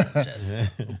a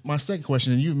chef. My second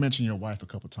question, and you've mentioned your wife a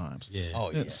couple times. yeah.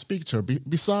 Oh, yeah. Speak to her.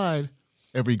 Beside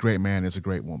every great man is a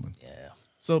great woman. Yeah.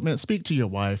 So, man, speak to your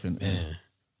wife and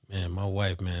Man, my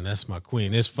wife, man, that's my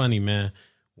queen. It's funny, man,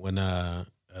 when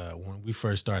we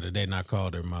first started dating, I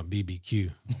called her my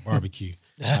BBQ, barbecue,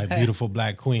 my beautiful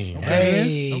black queen. Right?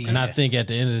 Hey. And I think at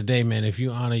the end of the day, man, if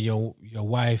you honor your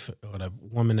wife or the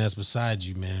woman that's beside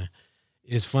you, man,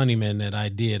 it's funny, man, that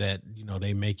idea that,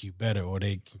 they make you better or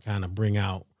they can kind of bring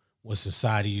out what's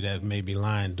inside of you that may be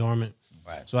lying dormant.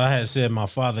 Right. So I had said my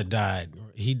father died.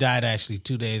 He died actually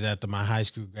 2 days after my high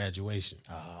school graduation.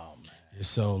 Oh, man. And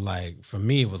so, like, for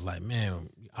me, it was like, man,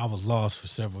 I was lost for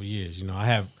several years.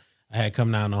 I had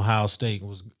come down to Ohio State.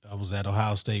 I was at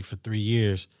Ohio State for 3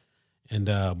 years. And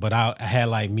but I had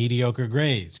like mediocre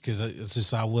grades because it's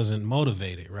just I wasn't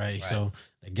motivated, right? So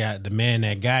the man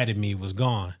that guided me was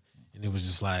gone. And it was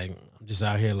just like, I'm just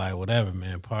out here like whatever,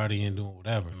 man, partying, doing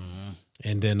whatever. Mm-hmm.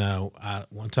 And then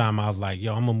one time I was like,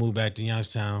 yo, I'm going to move back to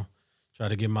Youngstown, try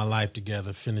to get my life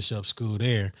together, finish up school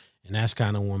there. And that's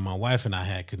kind of when my wife and I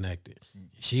had connected.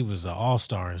 She was an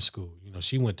all-star in school.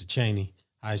 She went to Cheney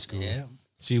High School. Yeah.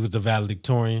 She was the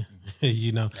valedictorian,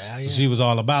 Yeah. She was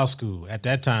all about school. At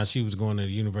that time, she was going to the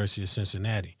University of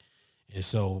Cincinnati. And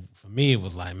so for me, it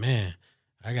was like, man,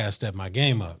 I got to step my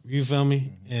game up. You feel me?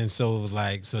 Mm-hmm. And so it was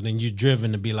like, so then you're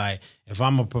driven to be like, if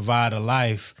I'm going to provide a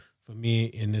life for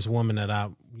me and this woman that I,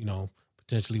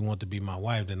 potentially want to be my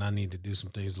wife, then I need to do some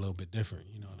things a little bit different.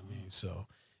 You know what I mean? So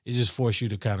it just forced you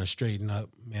to kind of straighten up,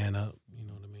 man up. You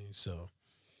know what I mean? So,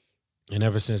 and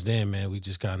ever since then, man, we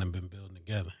just kind of been building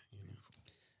together.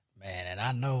 Man, and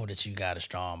I know that you got a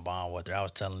strong bond with her. I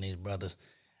was telling these brothers,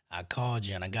 I called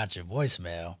you and I got your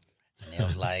voicemail. And it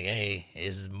was like, hey,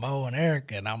 it's Mo and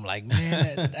Erica. And I'm like,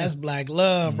 man, that's black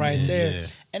love right there. Yeah.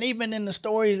 And even in the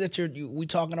stories that we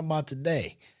talking about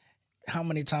today, how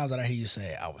many times did I hear you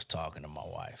say, I was talking to my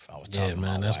wife? I was talking to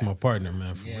my wife. That's my partner,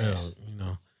 man, for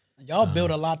real, Y'all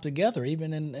built a lot together,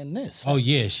 even in this. Oh,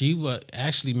 yeah. She was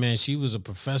actually, man, she was a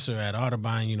professor at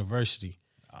Audubon University.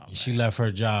 And she left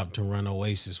her job to run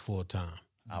Oasis full time.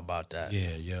 How about that?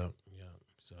 Yeah.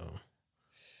 So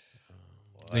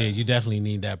Yeah, you definitely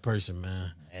need that person,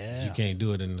 man. 'Cause Yeah. you can't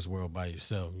do it in this world by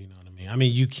yourself. You know what I mean? I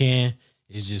mean, you can.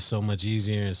 It's just so much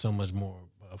easier and so much more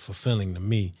fulfilling to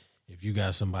me if you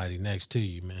got somebody next to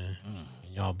you, man.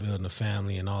 And y'all building a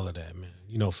family and all of that, man.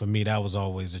 You know, for me, that was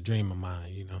always a dream of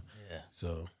mine, you know? Yeah.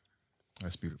 So,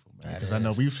 That's beautiful, man. Because I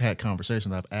know we've had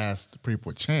conversations. I've asked the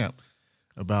Pre-Port champ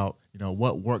about,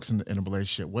 what works in a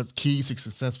relationship, what's keys to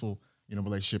successful,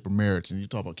 relationship or marriage. And you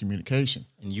talk about communication.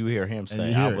 And you hear him say,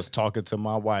 you hear I it. was talking to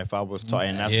my wife. I was talking,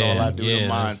 and that's Yeah, all I do yeah, in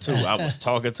mine that's- too. I was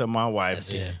talking to my wife.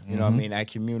 That's it. You know what I mean? That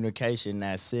communication,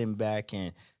 that sitting back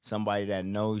and somebody that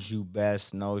knows you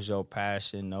best, knows your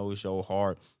passion, knows your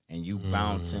heart, and you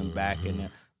bouncing back and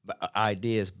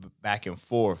ideas back and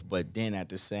forth, but then at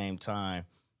the same time,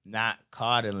 not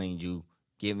coddling you,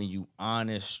 giving you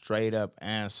honest, straight up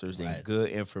answers and good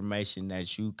information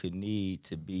that you could need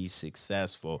to be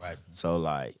successful. Right. So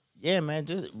like, yeah, man,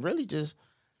 just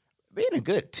being a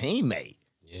good teammate.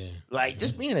 yeah. Like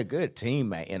just being a good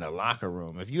teammate in a locker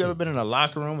room. If you ever been in a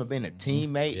locker room and been a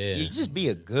teammate, Yeah. you just be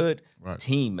a good Right.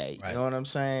 teammate. Right. You know what I'm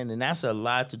saying? And that's a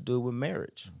lot to do with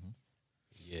marriage.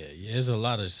 Yeah, there's a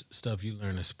lot of stuff you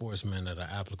learn as sportsmen that are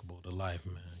applicable to life,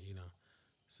 man,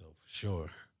 So, for sure.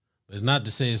 But it's not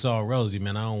to say it's all rosy,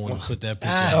 man. I don't want to put that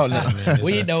picture out there, man. It's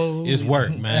We know. It's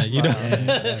work, man,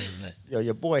 Yo,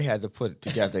 your boy had to put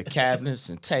together cabinets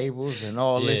and tables and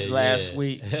all this Yeah, last yeah.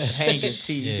 week, hanging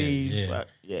TVs. yeah. But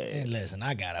Hey, listen,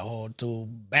 I got a whole tool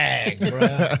bag, bro.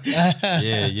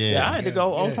 Yeah, I had to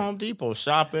go on Home Depot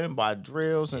shopping, buy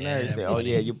drills and everything. Oh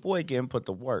yeah, your boy getting put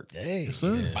to work. Hey,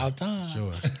 sir. about time.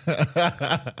 Sure.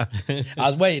 I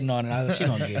was waiting on it. I said, she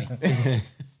gonna get him.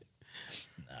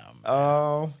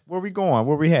 Where we going?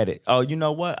 Where we headed? Oh, you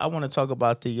know what? I want to talk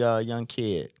about the young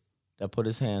kid that put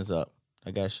his hands up,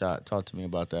 that got shot. Talk to me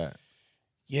about that.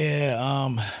 Yeah,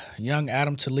 young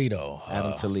Adam Toledo.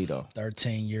 Adam Toledo.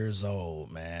 13 years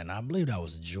old, man. I believe that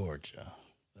was Georgia.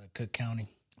 Cook County.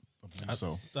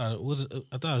 So I thought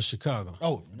it was Chicago.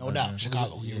 Oh, no doubt.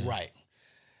 Chicago. You're right.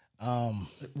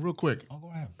 real quick,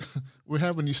 Go ahead. we're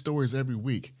having these stories every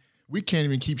week. We can't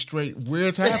even keep straight where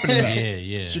it's happening. at.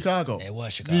 Yeah. Chicago. It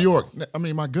was Chicago. New York. I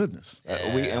mean, my goodness.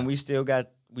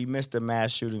 We missed the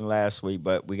mass shooting last week,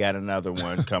 but we got another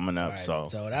one coming up. Right. So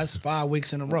So that's 5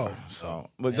 weeks in a row.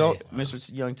 but go,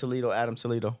 Mr. Young Toledo, Adam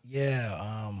Toledo.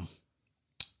 Yeah,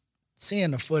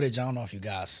 seeing the footage, I don't know if you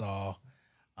guys saw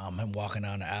him walking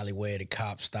down the alleyway, the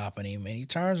cop stopping him, and he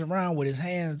turns around with his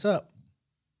hands up,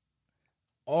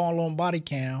 all on body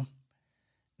cam.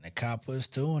 And the cop puts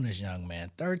two on this young man,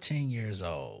 13 years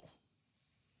old.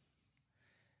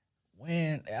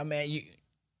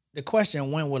 The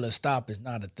question, when will it stop, is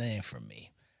not a thing for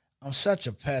me. I'm such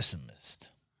a pessimist.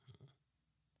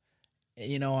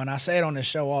 And I say it on the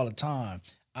show all the time.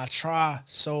 I try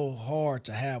so hard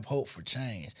to have hope for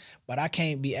change, but I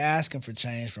can't be asking for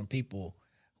change from people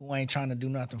who ain't trying to do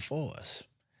nothing for us.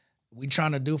 We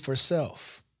trying to do for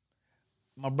self.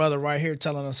 My brother right here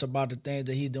telling us about the things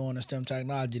that he's doing in STEM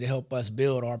technology to help us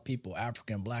build our people,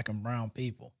 African, black, and brown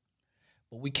people.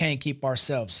 But we can't keep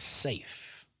ourselves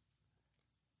safe.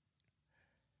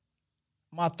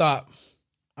 My thought,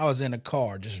 I was in a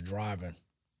car just driving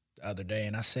the other day,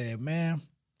 and I said, man,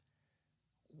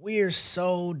 we're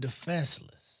so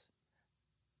defenseless.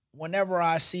 Whenever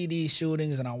I see these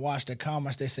shootings and I watch the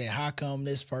comments, they say, how come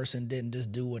this person didn't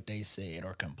just do what they said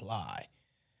or comply?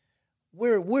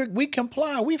 We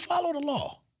comply. We follow the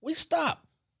law. We stop.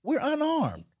 We're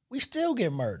unarmed. We still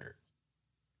get murdered.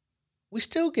 We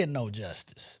still get no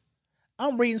justice.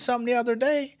 I'm reading something the other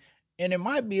day, and it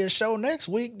might be a show next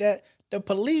week, that the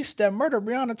police that murdered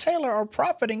Breonna Taylor are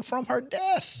profiting from her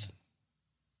death.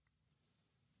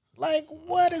 Like,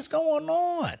 what is going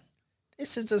on?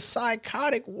 This is a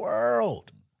psychotic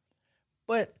world.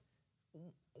 But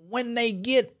when they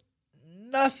get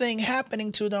nothing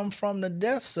happening to them from the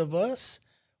deaths of us,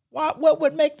 what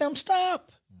would make them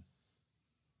stop?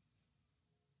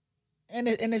 And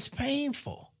it's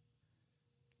painful.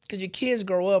 Because your kids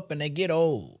grow up and they get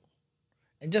old.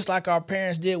 And just like our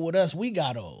parents did with us, we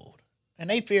got old. And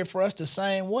they fear for us the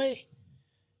same way.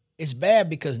 It's bad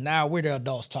because now we're the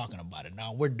adults talking about it.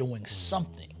 Now we're doing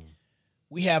something.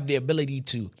 We have the ability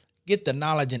to get the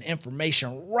knowledge and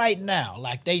information right now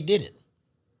like they did it.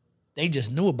 They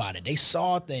just knew about it. They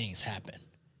saw things happen.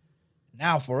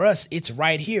 Now for us, it's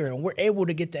right here, and we're able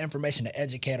to get the information to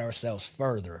educate ourselves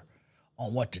further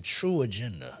on what the true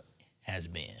agenda has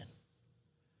been.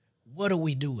 What do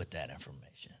we do with that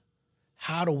information?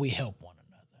 How do we help one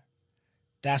another?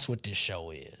 That's what this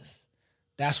show is.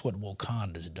 That's what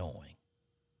Wakanda's doing.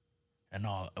 And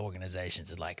all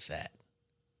organizations like that.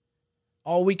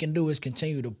 All we can do is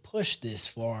continue to push this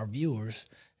for our viewers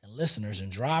and listeners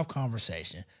and drive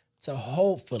conversation to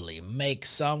hopefully make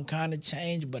some kind of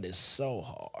change, but it's so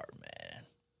hard, man.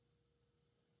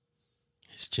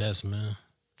 It's chess, man.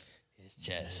 It's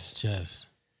chess. It's chess.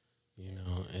 You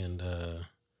know, and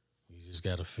we just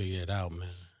got to figure it out, man,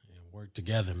 and work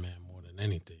together, man, more than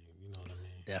anything. You know what I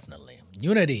mean? Definitely.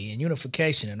 Unity and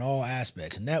unification in all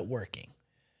aspects, networking.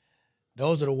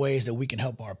 Those are the ways that we can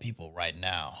help our people right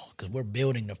now because we're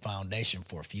building the foundation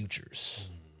for futures.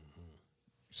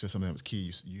 You said something that was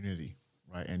key, unity,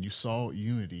 right? And you saw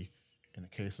unity in the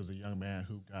case of the young man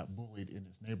who got bullied in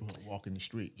his neighborhood walking the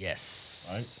street.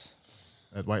 Yes.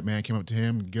 Right? That white man came up to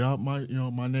him, get out my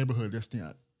neighborhood, this,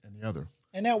 that, and the other.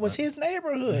 And that was his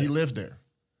neighborhood. He lived there,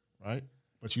 right?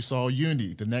 But you saw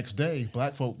unity. The next day,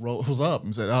 black folk rose up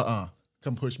and said,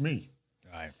 come push me.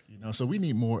 Right. You know, so we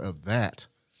need more of that.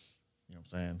 You know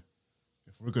what I'm saying?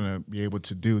 If we're going to be able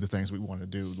to do the things we want to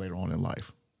do later on in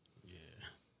life.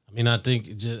 I mean, I think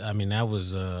that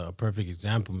was a perfect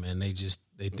example, man. They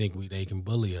think they can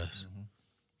bully us.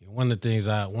 Mm-hmm. One of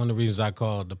the reasons I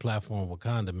call the platform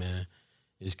Wakanda, man,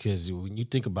 is because when you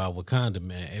think about Wakanda,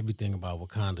 man, everything about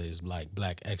Wakanda is like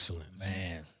black excellence,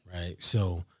 man. Right?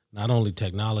 So not only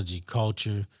technology,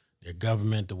 culture, their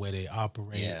government, the way they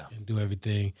operate and do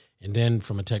everything, and then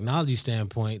from a technology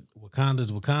standpoint,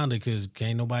 Wakanda's Wakanda because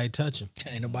can't nobody touch them.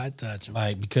 Ain't nobody touch them.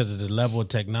 Like, because of the level of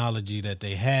technology that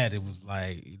they had, it was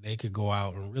like they could go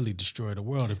out and really destroy the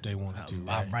world if they wanted to.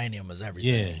 Vibranium is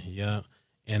everything. Yeah.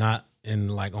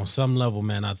 And like on some level,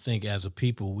 man, I think as a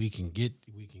people we can get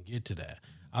to that.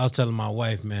 I was telling my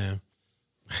wife, man.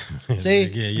 See?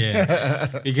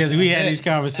 Yeah. Because we had these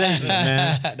conversations,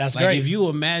 man. That's like, great. if you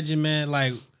imagine, man,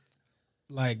 like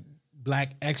black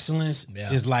excellence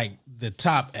is like the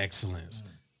top excellence.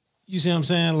 You see what I'm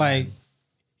saying? Like,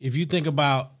 if you think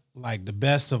about like the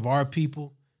best of our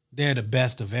people, they're the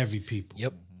best of every people.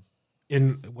 Yep.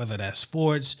 In whether that's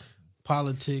sports,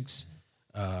 politics,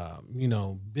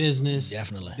 business.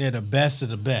 Definitely. They're the best of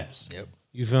the best. Yep.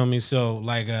 You feel me? So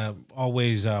like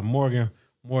always Morgan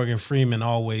Freeman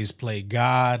always played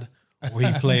God or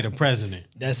he played a president.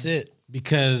 That's it.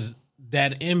 Because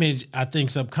that image, I think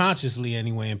subconsciously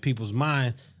anyway, in people's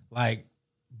mind, like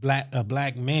a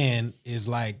black man is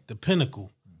like the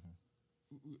pinnacle.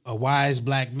 A wise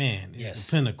black man is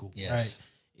the pinnacle, right?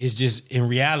 It's just in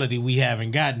reality we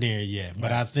haven't gotten there yet.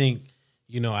 But I think,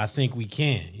 we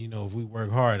can, if we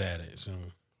work hard at it. So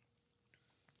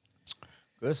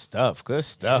Good stuff,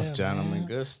 gentlemen. Man.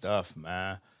 Good stuff,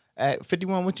 man. Hey,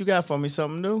 51, what you got for me?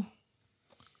 Something new?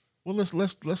 Well,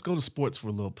 let's go to sports for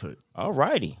a little bit. All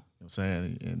righty. You know what I'm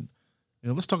saying?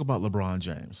 And let's talk about LeBron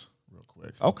James real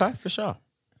quick. Okay, for sure.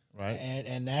 Right.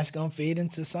 And that's gonna feed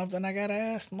into something I gotta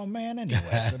ask my man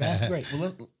anyway. So that's great.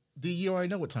 Well, D, you already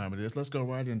know what time it is. Let's go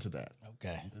right into that.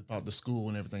 Okay. About the school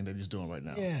and everything that he's doing right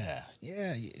now.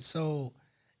 Yeah. So,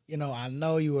 I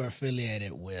know you were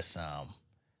affiliated with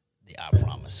the I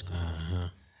Promise School. Uh-huh.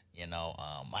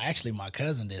 My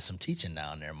cousin did some teaching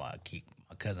down there. My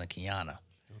cousin Kiana.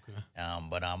 Okay.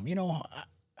 But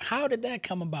how did that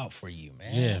come about for you,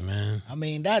 man? Yeah, man. I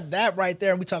mean, that right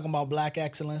there, we talking about black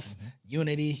excellence,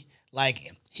 unity.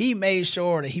 Like, he made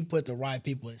sure that he put the right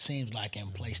people, it seems like, in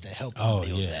place to help him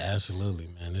build that. Absolutely,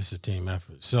 man. It's a team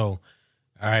effort. So,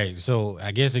 all right. So,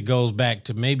 I guess it goes back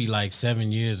to maybe like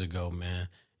 7 years ago, man.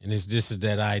 And this is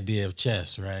that idea of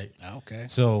chess, right? Okay.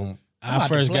 So, I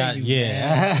first got,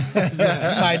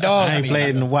 my dog. I ain't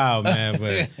played in a while, man.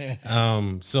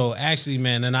 But so actually,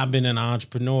 man, and I've been an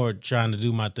entrepreneur trying to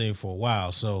do my thing for a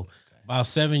while. So about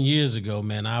 7 years ago,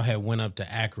 man, I had went up to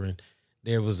Akron.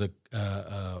 There was a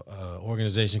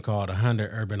organization called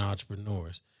 100 Urban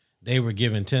Entrepreneurs. They were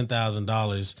giving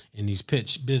 $10,000 in these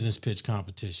business pitch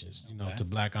competitions, to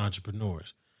black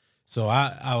entrepreneurs. So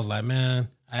I was like, man,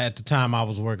 at the time I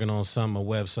was working on a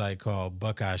website called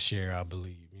Buckeye Share, I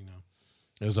believe.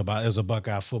 It was a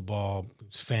Buckeye football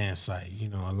fan site,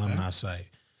 alumni site.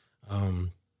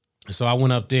 So I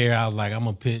went up there. I was like, I'm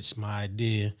gonna pitch my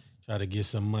idea, try to get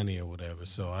some money or whatever.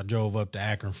 So I drove up to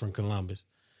Akron from Columbus.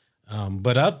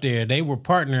 But up there, they were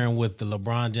partnering with the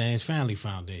LeBron James Family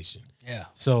Foundation. Yeah.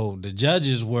 So the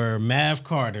judges were Mav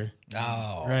Carter.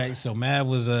 Oh. Right. So Mav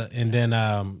was and then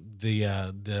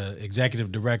the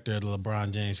executive director of the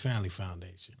LeBron James Family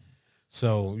Foundation.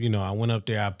 So I went up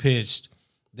there. I pitched.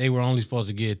 They were only supposed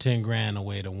to give $10,000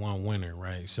 away to one winner,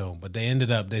 right? So, but they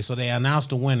ended up they announced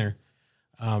the winner,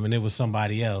 and it was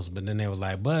somebody else. But then they were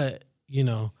like, but we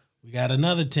got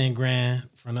another $10,000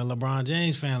 from the LeBron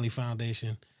James Family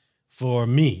Foundation for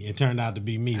me. It turned out to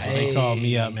be me, so they called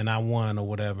me up and I won or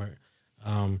whatever.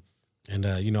 I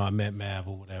met Mav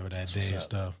or whatever that day and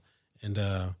stuff. And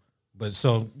But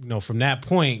so, from that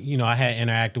point, I had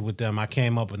interacted with them. I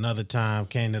came up another time,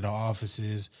 came to the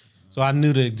offices. So I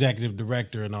knew the executive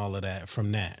director and all of that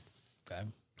from that. Okay.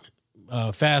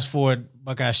 Fast forward,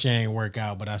 Buckeye Shea ain't work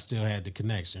out, but I still had the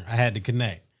connection. I had to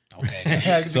connect.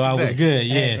 Okay. So I was good,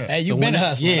 yeah. Hey, you've been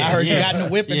hustling. I heard you got in the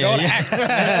whip and go to action.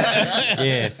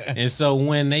 Yeah. And so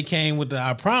when they came with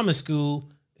our Promise School,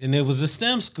 and it was a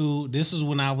STEM school, this is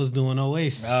when I was doing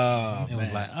Oasis. Oh, it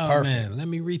was like, perfect. let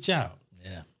me reach out.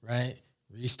 Yeah. Right?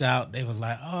 Reached out. They was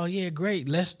like, oh, yeah, great.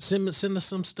 Let's send us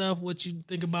some stuff. What you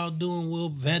think about doing, we'll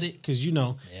vet it. Because,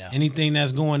 anything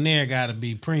that's going there got to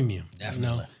be premium.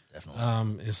 Definitely.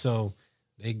 And so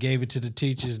they gave it to the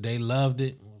teachers. They loved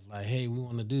it. It was like, hey, we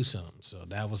want to do something. So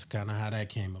that was kind of how that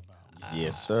came about.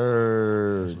 Yes,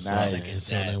 sir. And Nice.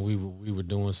 so then we were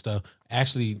doing stuff.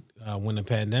 Actually, when the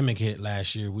pandemic hit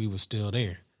last year, we were still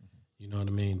there. You know what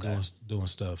I mean? Okay. Doing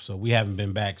stuff. So we haven't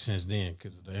been back since then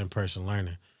because of the in-person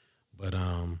learning.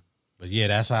 But yeah,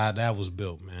 that's how that was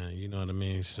built, man. You know what I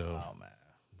mean? So, man.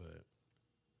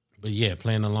 But yeah,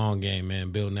 playing the long game,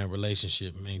 man, building that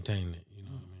relationship, maintaining it. You know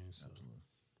what I mean? So.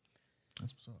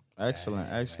 That's what's up.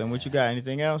 Excellent. What you got?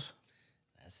 Anything else?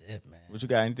 That's it, man. What you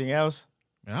got? Anything else?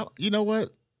 Man, you know what?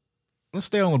 Let's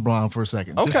stay on LeBron for a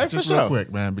second. Okay, just for real sure.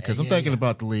 quick, man, because I'm thinking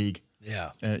about the league.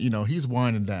 Yeah. And, he's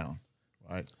winding down,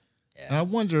 right? Yeah. And I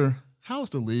wonder, how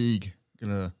is the league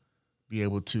going to be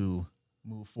able to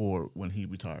move forward when he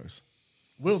retires?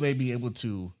 Will they be able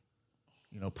to,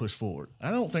 push forward?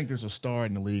 I don't think there's a star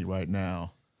in the league right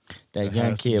now. That that young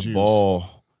has the kid juice.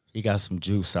 Ball, he got some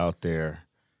juice out there,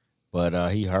 but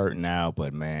he hurt now.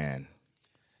 But man,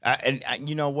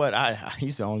 you know what?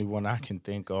 He's the only one I can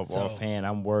think of offhand.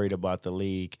 I'm worried about the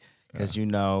league because You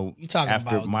talking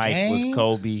after about Mike game? was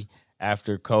Kobe,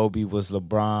 after Kobe was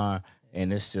LeBron,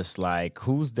 and it's just like,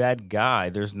 who's that guy?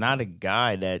 There's not a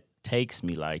guy that takes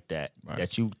me like that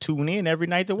that you tune in every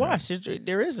night to watch.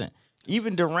 There isn't.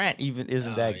 Even Durant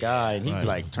isn't that guy, and he's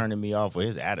like turning me off with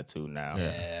his attitude now.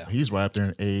 Yeah. He's right up there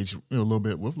in age, a little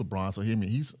bit with LeBron. So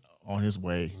he's on his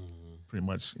way, pretty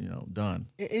much, done.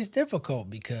 It's difficult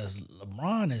because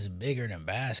LeBron is bigger than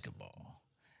basketball.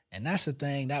 And that's the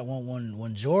thing, that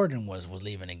when Jordan was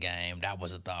leaving the game, that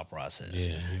was a thought process.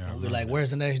 Yeah, and we were like,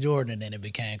 where's the next Jordan? And then it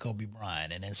became Kobe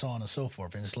Bryant, and then so on and so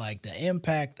forth. And it's like the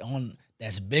impact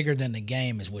that's bigger than the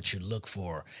game is what you look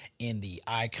for in the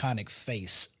iconic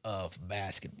face of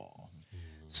basketball.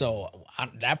 So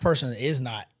that person is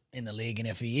not in the league, and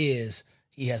if he is,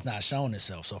 he has not shown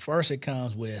himself. So first it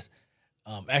comes with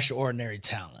extraordinary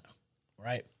talent,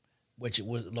 right? Which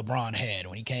LeBron had.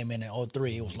 When he came in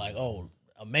 2003, it was like, oh,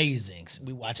 amazing.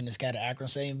 We watching this guy at Akron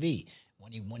St. V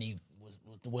when he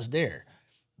was there.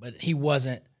 But he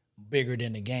wasn't bigger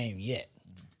than the game yet.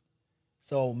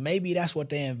 So maybe that's what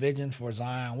they envisioned for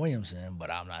Zion Williamson,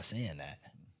 but I'm not seeing that.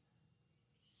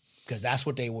 Because that's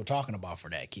what they were talking about for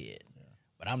that kid. Yeah.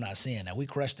 But I'm not seeing that. We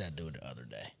crushed that dude the other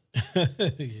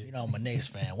day. I'm a Knicks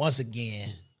fan once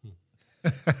again.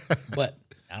 But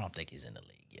I don't think he's in the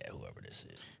league yet, whoever this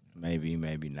is. Maybe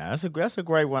not. That's a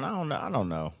great one. I don't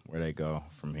know where they go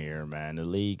from here, man. The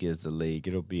league is the league.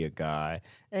 It'll be a guy.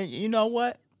 And you know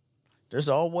what? There's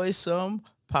always some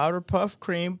powder puff,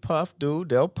 cream puff dude.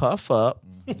 They'll puff up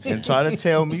and try to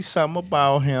tell me something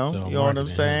about him. So you know what I'm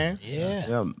saying?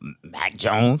 Yeah. Mac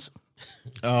Jones.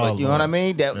 Oh, But you know what I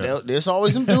mean? There's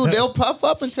always some dude they'll puff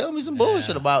up and tell me some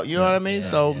bullshit about. You know what I mean?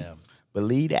 So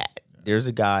believe that. There's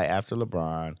a guy after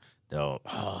LeBron. They'll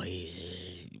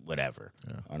whatever.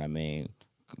 You know what I mean?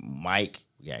 Mike,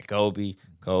 we got Kobe,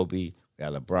 we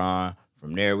got LeBron.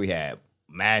 From there we had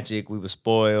Magic. We were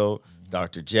spoiled.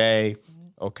 Dr. J.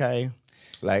 Okay,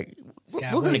 like we're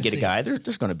gonna get a guy.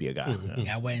 There's gonna be a guy.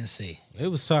 Gotta wait and see. It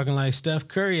was talking like Steph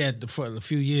Curry for a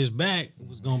few years back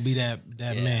was gonna be that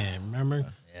man.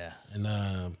 Remember? Yeah.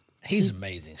 And he's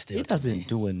amazing still. He doesn't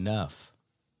do enough.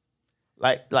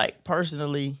 Like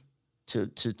personally,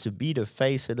 to be the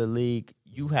face of the league,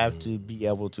 you have to be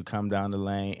able to come down the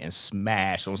lane and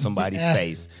smash on somebody's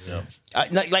face.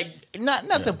 Not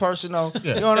nothing personal.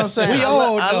 You know what I'm saying? We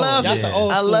all I know. love That's it. an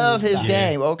old I love his school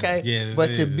game. Okay, yeah,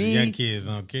 but to young be kids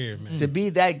don't care, man. to be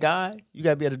that guy, you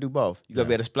gotta be able to do both. You gotta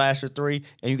be able to splash a three,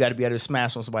 and you gotta be able to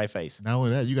smash on somebody's face. Not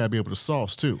only that, you got to be able to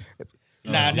sauce, too.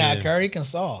 Nah, Curry can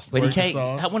sauce. But he Working can't.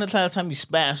 sauce. When the last time you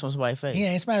smash on somebody's face? He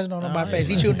ain't smashing on nobody's face.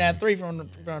 He shooting that three from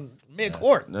mid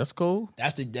court. That's cool.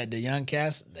 That's the young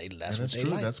cats. That's what That's they true.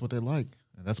 like. That's what they like.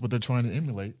 And that's what they're trying to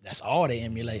emulate. That's all they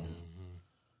emulating.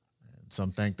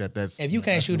 Some think that's... If you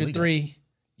can't that's shoot a illegal. three,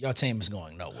 your team is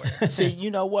going nowhere. See,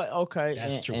 you know what? Okay,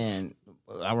 That's true. And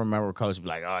I remember Coach be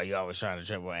like, "Oh, you always trying to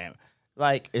dribble."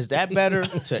 Like, is that better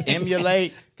to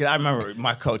emulate? Because I remember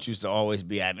my coach used to always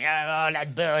be at me, oh,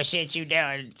 that bullshit you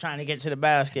doing trying to get to the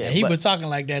basket. And he was talking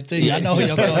like that too. I know who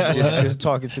your coach was. Just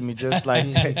talking to me just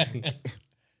like that.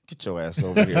 Get your ass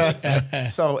over here.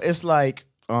 So it's like,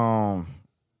 do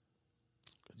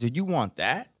you want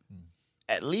that?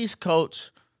 At least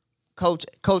coach,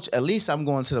 at least I'm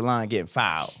going to the line getting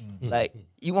fouled. Like,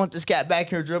 you want this cat back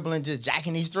here dribbling, just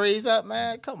jacking these threes up,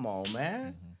 man? Come on,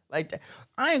 man. Like,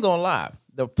 I ain't gonna lie.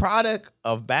 The product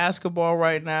of basketball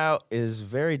right now is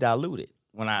very diluted.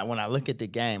 When I look at the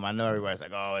game, I know everybody's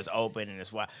like, oh, it's open and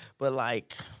it's wide. But,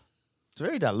 like, it's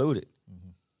very diluted.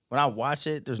 When I watch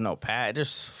it, there's no pass.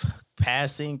 There's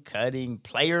passing, cutting,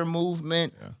 player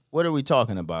movement. Yeah. What are we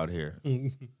talking about here?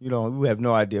 You know, we have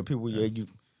no idea. People,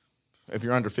 if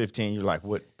you're under 15, you're like,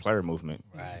 what player movement?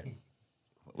 Right.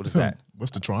 What is that?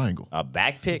 What's the triangle? A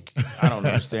back pick? I don't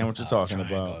understand what you're talking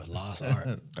about. Lost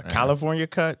art. A California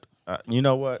cut? You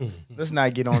know what? Let's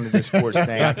not get on to this sports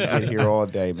thing. I can get here all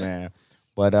day, man.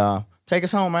 But take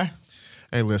us home, man.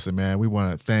 Hey, listen, man. We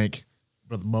want to thank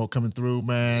Brother Mo coming through,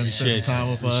 man. Spending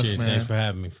time with us, man. Thanks for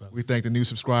having me, fella. We thank the new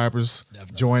subscribers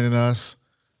joining us.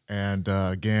 And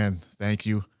again, thank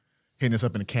you. Hitting us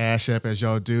up in the Cash App as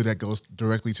y'all do. That goes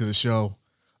directly to the show.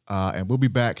 And we'll be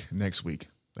back next week.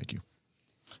 Thank you.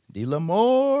 D.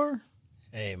 Lamore.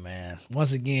 Hey, man.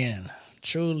 Once again,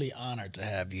 truly honored to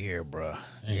have you here, bro.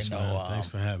 Thanks, man. Thanks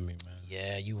for having me, man.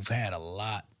 Yeah, you've had a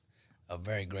lot of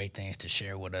very great things to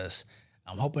share with us.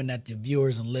 I'm hoping that the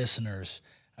viewers and listeners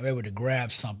are able to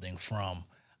grab something from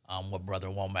what Brother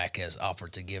Womack has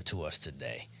offered to give to us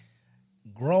today.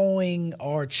 Growing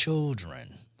our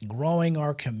children, growing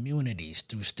our communities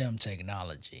through STEM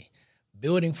technology,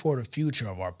 building for the future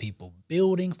of our people,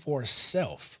 building for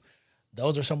self.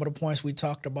 Those are some of the points we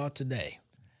talked about today.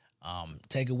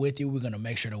 Take it with you. We're going to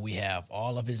make sure that we have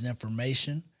all of his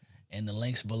information in the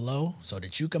links below so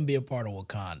that you can be a part of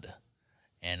Wakanda.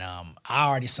 And I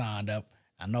already signed up.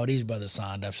 I know these brothers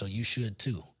signed up, so you should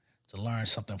too, to learn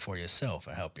something for yourself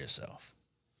and help yourself.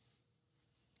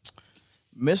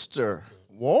 Mr.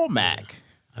 Womack.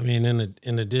 I mean,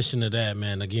 in addition to that,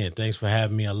 man, again, thanks for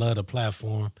having me. I love the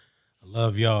platform. I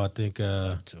love y'all. I think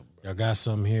y'all got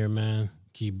something here, man.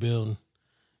 Keep building.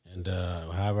 And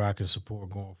however I can support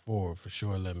going forward, for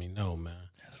sure, let me know, man.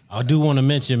 I do want to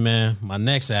mention, man, my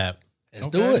next app. Let's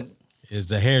do it. Is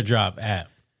the Hairdrop app.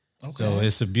 Okay. So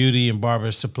it's a beauty and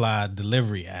barber supply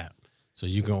delivery app. So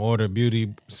you can order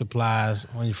beauty supplies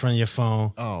from your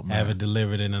phone, have it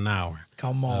delivered in an hour.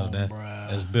 Come on, bro.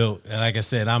 That's built. Like I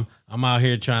said, I'm out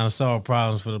here trying to solve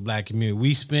problems for the black community.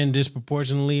 We spend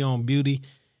disproportionately on beauty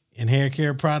and hair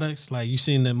care products. Like you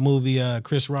seen the movie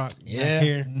Chris Rock, Black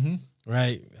Hair,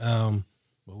 right?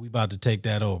 But we about to take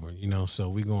that over, you know. So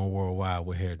we going worldwide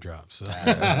with hair drops. So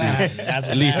that's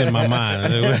at least in my mind.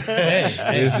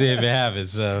 Let's see if it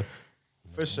happens. So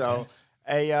for sure.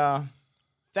 Hey,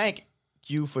 thank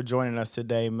you for joining us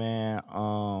today, man.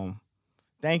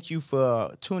 Thank you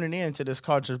for tuning in to this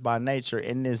Cultures by Nature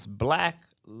and this Black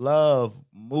Love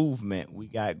movement we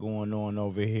got going on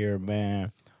over here,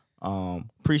 man.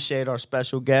 Appreciate our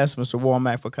special guest, Mr.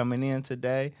 Womack, for coming in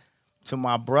today. To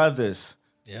my brothers,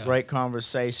 great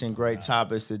conversation, great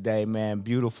topics today, man.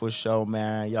 Beautiful show,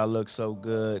 man. Y'all look so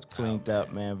good, cleaned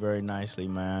up, man. Very nicely,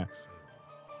 man.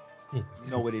 You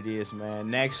know what it is, man.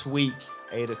 Next week,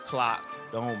 8 o'clock.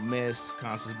 Don't miss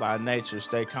Conscious by Nature.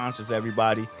 Stay conscious,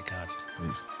 everybody. Stay conscious.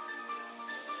 Peace.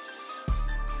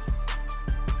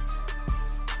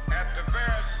 At the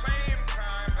very same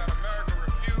time that America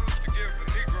refused to give the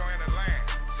Negro any land,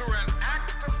 through an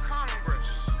act of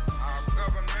Congress, our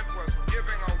government was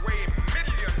giving away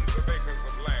millions of acres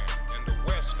of land in the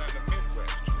West and the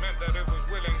Midwest, which meant that it was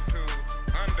willing to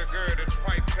undergird its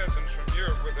white peasants from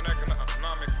Europe with an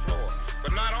economic floor.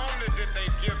 But not only did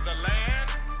they give the land,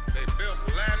 they built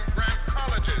land-grant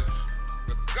colleges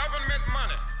with government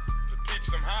money to teach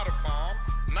them how to farm.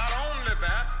 Not only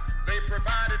that, they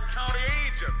provided county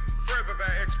agents further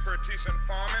their expertise in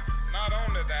farming. Not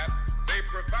only that, they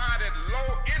provided low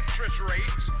interest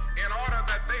rates in order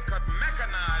that they could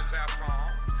mechanize their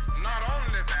farm. Not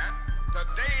only that,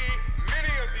 today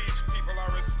many of these people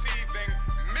are receiving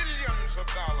millions of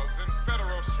dollars in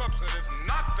federal subsidies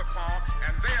not to farm,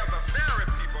 and they are the very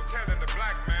people telling the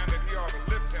black man that he ought to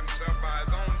lift himself by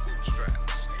his own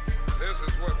bootstraps. This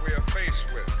is what we are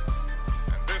faced with,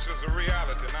 and this is the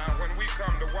reality. Now, when we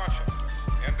come to Washington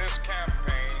in this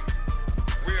campaign,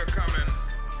 we are coming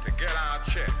to get our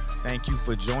check. Thank you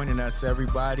for joining us,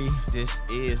 everybody. This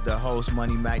is the host,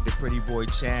 Money Mac, the Pretty Boy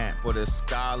Champ, for the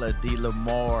Scholar D.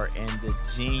 Lamar and the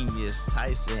genius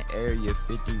Tyson Area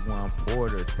 51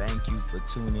 Porter. Thank you for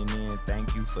tuning in.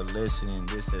 Thank you for listening.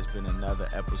 This has been another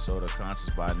episode of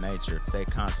Conscious by Nature. Stay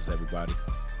conscious, everybody.